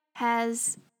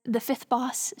has the 5th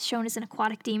boss shown as an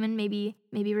aquatic demon. Maybe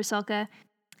Rusalka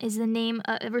is the name.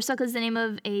 Rusalka is the name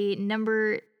of a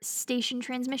number station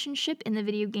transmission ship in the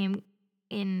video game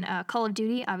in Call of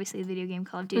Duty. Obviously, the video game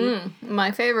Call of Duty. My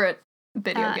favorite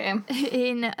video game.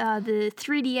 In the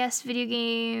 3DS video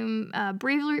game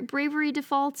Bravery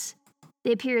Default,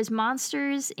 they appear as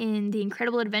monsters in The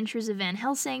Incredible Adventures of Van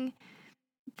Helsing.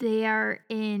 They are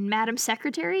in Madam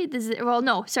Secretary. There's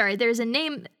a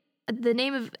name. The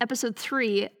name of episode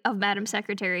 3 of Madam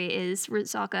Secretary is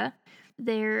Rusalka.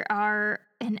 There are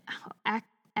an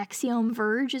Axiom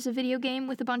Verge is a video game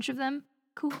with a bunch of them.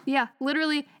 Cool. Yeah,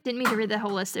 literally didn't mean to read that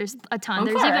whole list. There's a ton.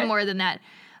 There's even more than that.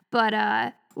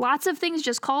 But lots of things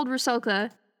just called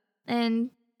Rusalka, and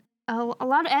a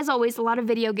lot, as always, a lot of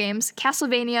video games.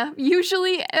 Castlevania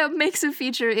usually makes a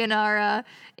feature in our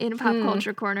in Pop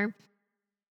Culture Corner.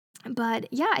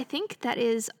 But yeah, I think that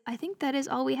is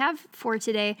all we have for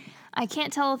today. I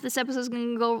can't tell if this episode is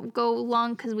going to go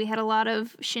long because we had a lot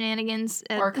of shenanigans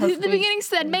at the beginning,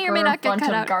 so that may or may not get cut out.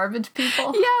 A bunch of garbage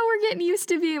people. Yeah, we're getting used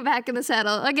to being back in the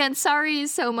saddle again. Sorry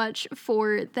so much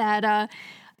for that.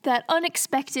 That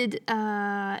unexpected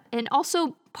and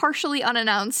also partially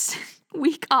unannounced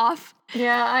week off.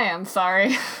 Yeah, I am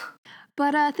sorry.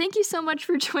 But thank you so much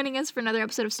for joining us for another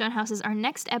episode of Stonehouses. Our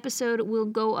next episode will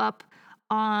go up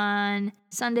on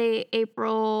Sunday,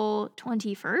 April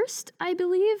 21st, I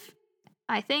believe.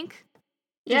 I think.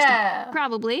 Yeah.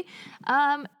 Probably.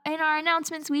 In our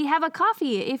announcements, we have a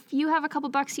coffee. If you have a couple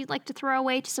bucks you'd like to throw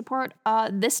away to support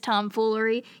this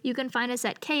tomfoolery, you can find us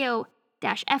at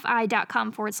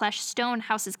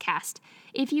ko-fi.com/stonehousescast.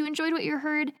 If you enjoyed what you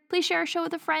heard, please share our show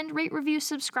with a friend, rate, review,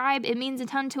 subscribe. It means a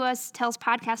ton to us. Tells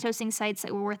podcast hosting sites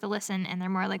that we're worth a listen, and they're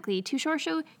more likely to show our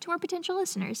show to more potential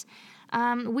listeners.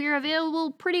 We're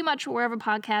available pretty much wherever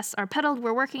podcasts are peddled.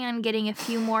 We're working on getting a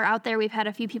few more out there. We've had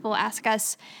a few people ask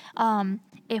us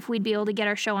if we'd be able to get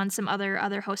our show on some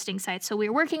other hosting sites. So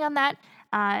we're working on that,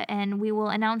 and we will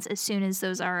announce as soon as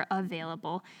those are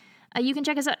available. You can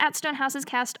check us out at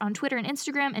Stonehousescast on Twitter and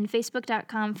Instagram, and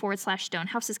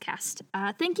facebook.com/Stonehousescast.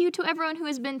 Thank you to everyone who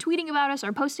has been tweeting about us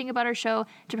or posting about our show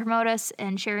to promote us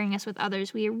and sharing us with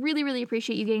others. We really, really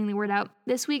appreciate you getting the word out.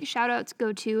 This week, shout-outs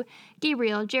go to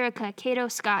Gabriel, Jerica, Cato,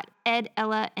 Scott, Ed,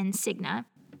 Ella, and Signa.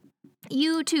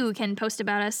 You, too, can post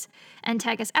about us and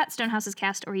tag us at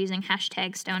Stonehousescast or using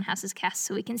hashtag Stonehousescast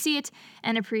so we can see it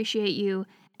and appreciate you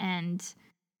and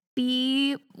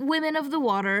be women of the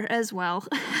water as well.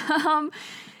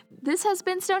 This has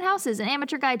been Stonehouses, an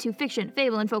amateur guide to fiction,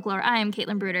 fable, and folklore. I am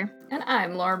Caitlin Bruder. And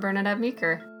I'm Laura Bernadette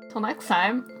Meeker. Till next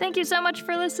time. Thank you so much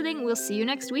for listening. We'll see you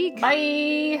next week.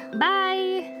 Bye.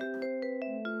 Bye.